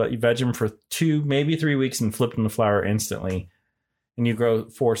 plants. You veg them for 2, maybe 3 weeks, and flip them to flower instantly. And you grow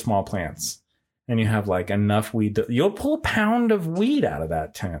 4 small plants, and you have like enough weed. You'll pull a pound of weed out of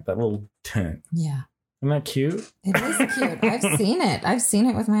that tent, that little tent. Yeah. Isn't that cute? It is cute. I've seen it. I've seen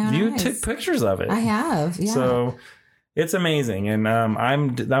it with my own eyes. You took pictures of it. I have. Yeah. So it's amazing, and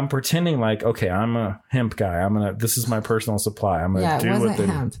I'm pretending like, okay, I'm a hemp guy. This is my personal supply. I'm gonna do it with wasn't it.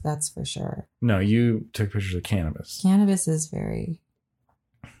 hemp, that's for sure. No, you took pictures of cannabis. Cannabis is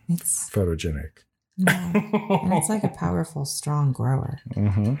it's photogenic. Yeah, and it's like a powerful, strong grower.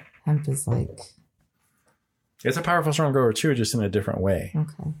 Mm-hmm. Hemp is like, it's a powerful, strong grower too, just in a different way.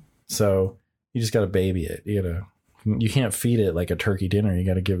 Okay. So you just got to baby it. You can't feed it like a turkey dinner. You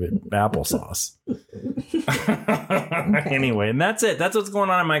got to give it applesauce. Okay. Anyway, and that's it. That's what's going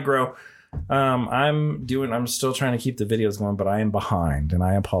on in my grow. I'm still trying to keep the videos going, but I am behind, and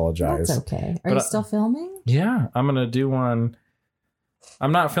I apologize. That's okay. Are you still filming? Yeah, I'm going to do one.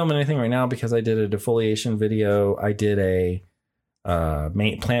 I'm not filming anything right now because I did a defoliation video. I did a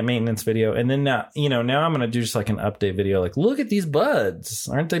plant maintenance video. And then now I'm going to do just like an update video. Like, look at these buds.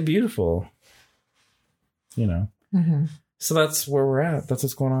 Aren't they beautiful? Mm-hmm. So that's where we're at. That's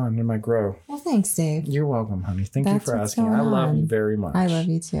what's going on in my grow. Well, thanks, Dave. You're welcome, honey. Thank you for asking. I love you very much. I love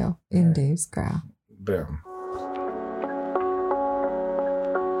you too. In Dave's grow. Boom.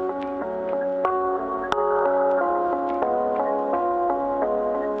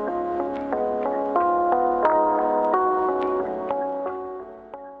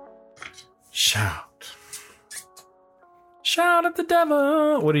 Shout at the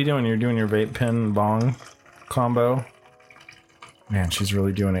devil. What are you doing? You're doing your vape pen bong combo. Man, she's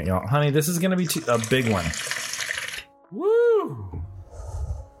really doing it, y'all. Honey, this is going to be a big one. Woo!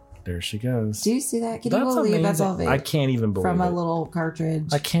 There she goes. Do you see that? Can you believe amazing. That's all vape? I can't even believe From it. a little cartridge.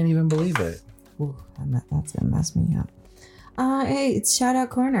 I can't even believe it. Ooh, that's going to mess me up. Hey, it's Shout Out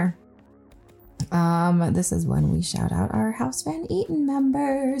Corner. This is when we shout out our House Van Eaton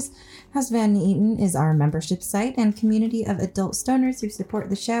members. House Van Eaton is our membership site and community of adult stoners who support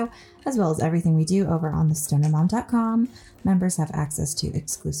the show, as well as everything we do over on thestonermom.com. Members have access to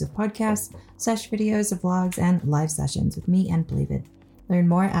exclusive podcasts, sesh videos, vlogs, and live sessions with me and Believe It. Learn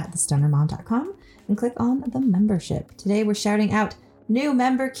more at thestonermom.com and click on the membership. Today we're shouting out new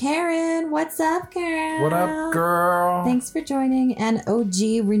member Karen. What's up, Karen? What up, girl? Thanks for joining. And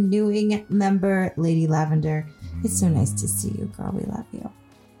OG renewing member Lady Lavender. It's so nice to see you, girl. We love you.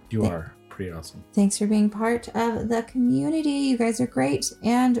 You are pretty awesome. Thanks for being part of the community. You guys are great.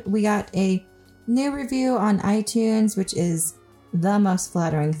 And we got a new review on iTunes, which is the most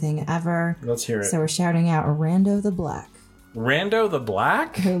flattering thing ever. Let's hear it. So we're shouting out Rando the Black. Rando the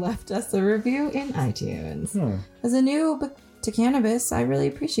Black? Who left us a review in iTunes. As a new to cannabis, I really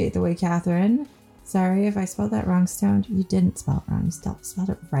appreciate the way Catherine, sorry if I spelled that wrong, Stoned, you didn't spell it wrong, you spelled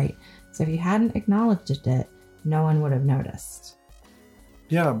it right. So if you hadn't acknowledged it, no one would have noticed.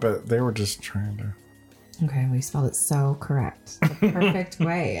 Yeah, but they were just trying to. Okay, we spelled it so correct. The perfect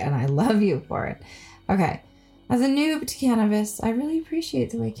way, and I love you for it. Okay, as a noob to cannabis, I really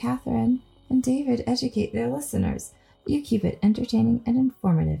appreciate the way Catherine and David educate their listeners. You keep it entertaining and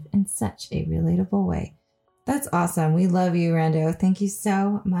informative in such a relatable way. That's awesome. We love you, Rando. Thank you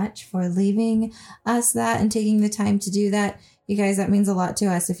so much for leaving us that and taking the time to do that. You guys, that means a lot to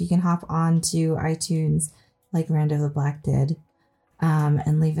us if you can hop on to iTunes like Rando the Black did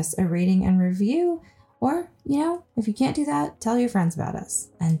and leave us a rating and review. Or, if you can't do that, tell your friends about us.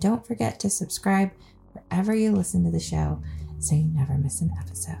 And don't forget to subscribe wherever you listen to the show so you never miss an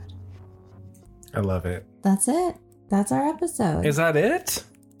episode. I love it. That's it. That's our episode. Is that it?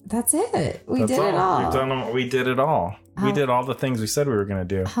 That's it. We That's did it all. We did it all. We did all the things we said we were going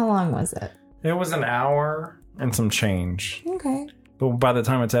to do. How long was it? It was an hour and some change. Okay. But by the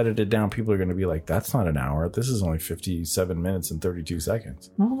time it's edited down, people are going to be like, that's not an hour. This is only 57 minutes and 32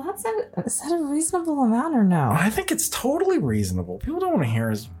 seconds. Well, is that a reasonable amount or no? I think it's totally reasonable. People don't want to hear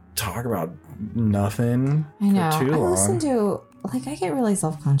us talk about nothing I know. for too long. I listen to, I get really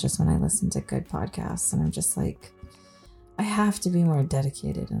self-conscious when I listen to good podcasts. And I'm just like, I have to be more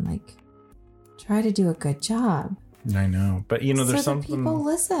dedicated and try to do a good job. I know. But, there's so something. That people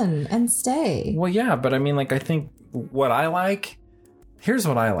listen and stay. Well, yeah. But I think what I like. Here's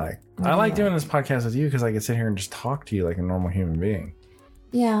what I like. I like doing this podcast with you because I can sit here and just talk to you like a normal human being.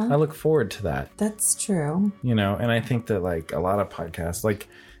 Yeah. I look forward to that. That's true. And I think that a lot of podcasts, like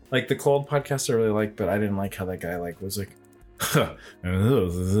the Cold podcast I really like, but I didn't like how that guy was like, or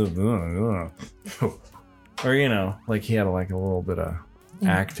he had a little bit of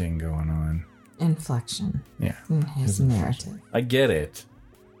acting going on. Inflection. Yeah. In his narrative. I get it.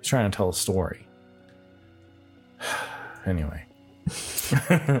 He's trying to tell a story. Anyway.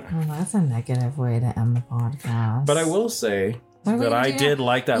 Well, that's a negative way to end the podcast. But I will say that I did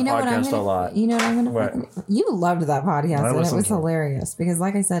like that podcast a lot. You know what I'm going to... You loved that podcast, and it was hilarious. Because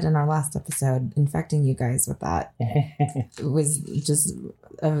like I said in our last episode, infecting you guys with that was just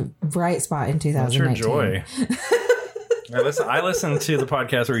a bright spot in 2019. That's your joy. I listened to the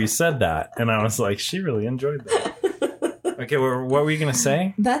podcast where you said that, and I was like, she really enjoyed that. Okay, what were you going to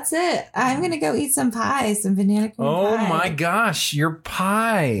say? That's it. I'm going to go eat some pie, some banana cream pie. Oh my gosh, your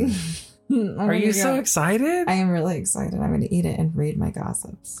pie. Are you so excited? I am really excited. I'm going to eat it and read my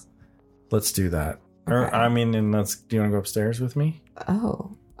gossips. Let's do that. Okay. Do you want to go upstairs with me?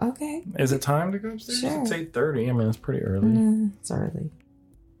 Oh, okay. Is it time to go upstairs? Sure. It's 8:30. It's pretty early. It's early.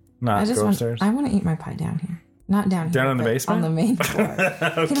 Go upstairs? I want to eat my pie down here. Not down here. Down in the basement? On the main floor.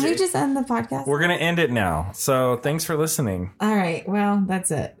 Okay. Can we just end the podcast? We're going to end it now. So thanks for listening. All right. Well,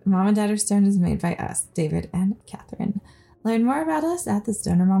 that's it. Mom and Dad Are Stoned is made by us, David and Catherine. Learn more about us at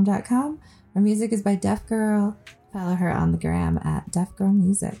thestonermom.com. Our music is by Deaf Girl. Follow her on the gram at Deaf Girl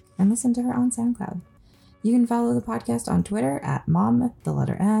Music and listen to her on SoundCloud. You can follow the podcast on Twitter at Mom, the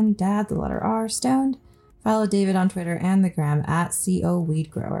letter N, Dad, the letter R, Stoned. Follow David on Twitter and the gram at CO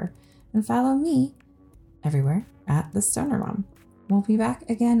Weed Grower. And follow me everywhere at The Stoner Mom. We'll be back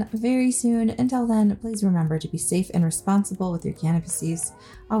again very soon. Until then, please remember to be safe and responsible with your cannabis use.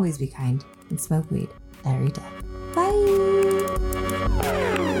 Always be kind and smoke weed every day. Bye!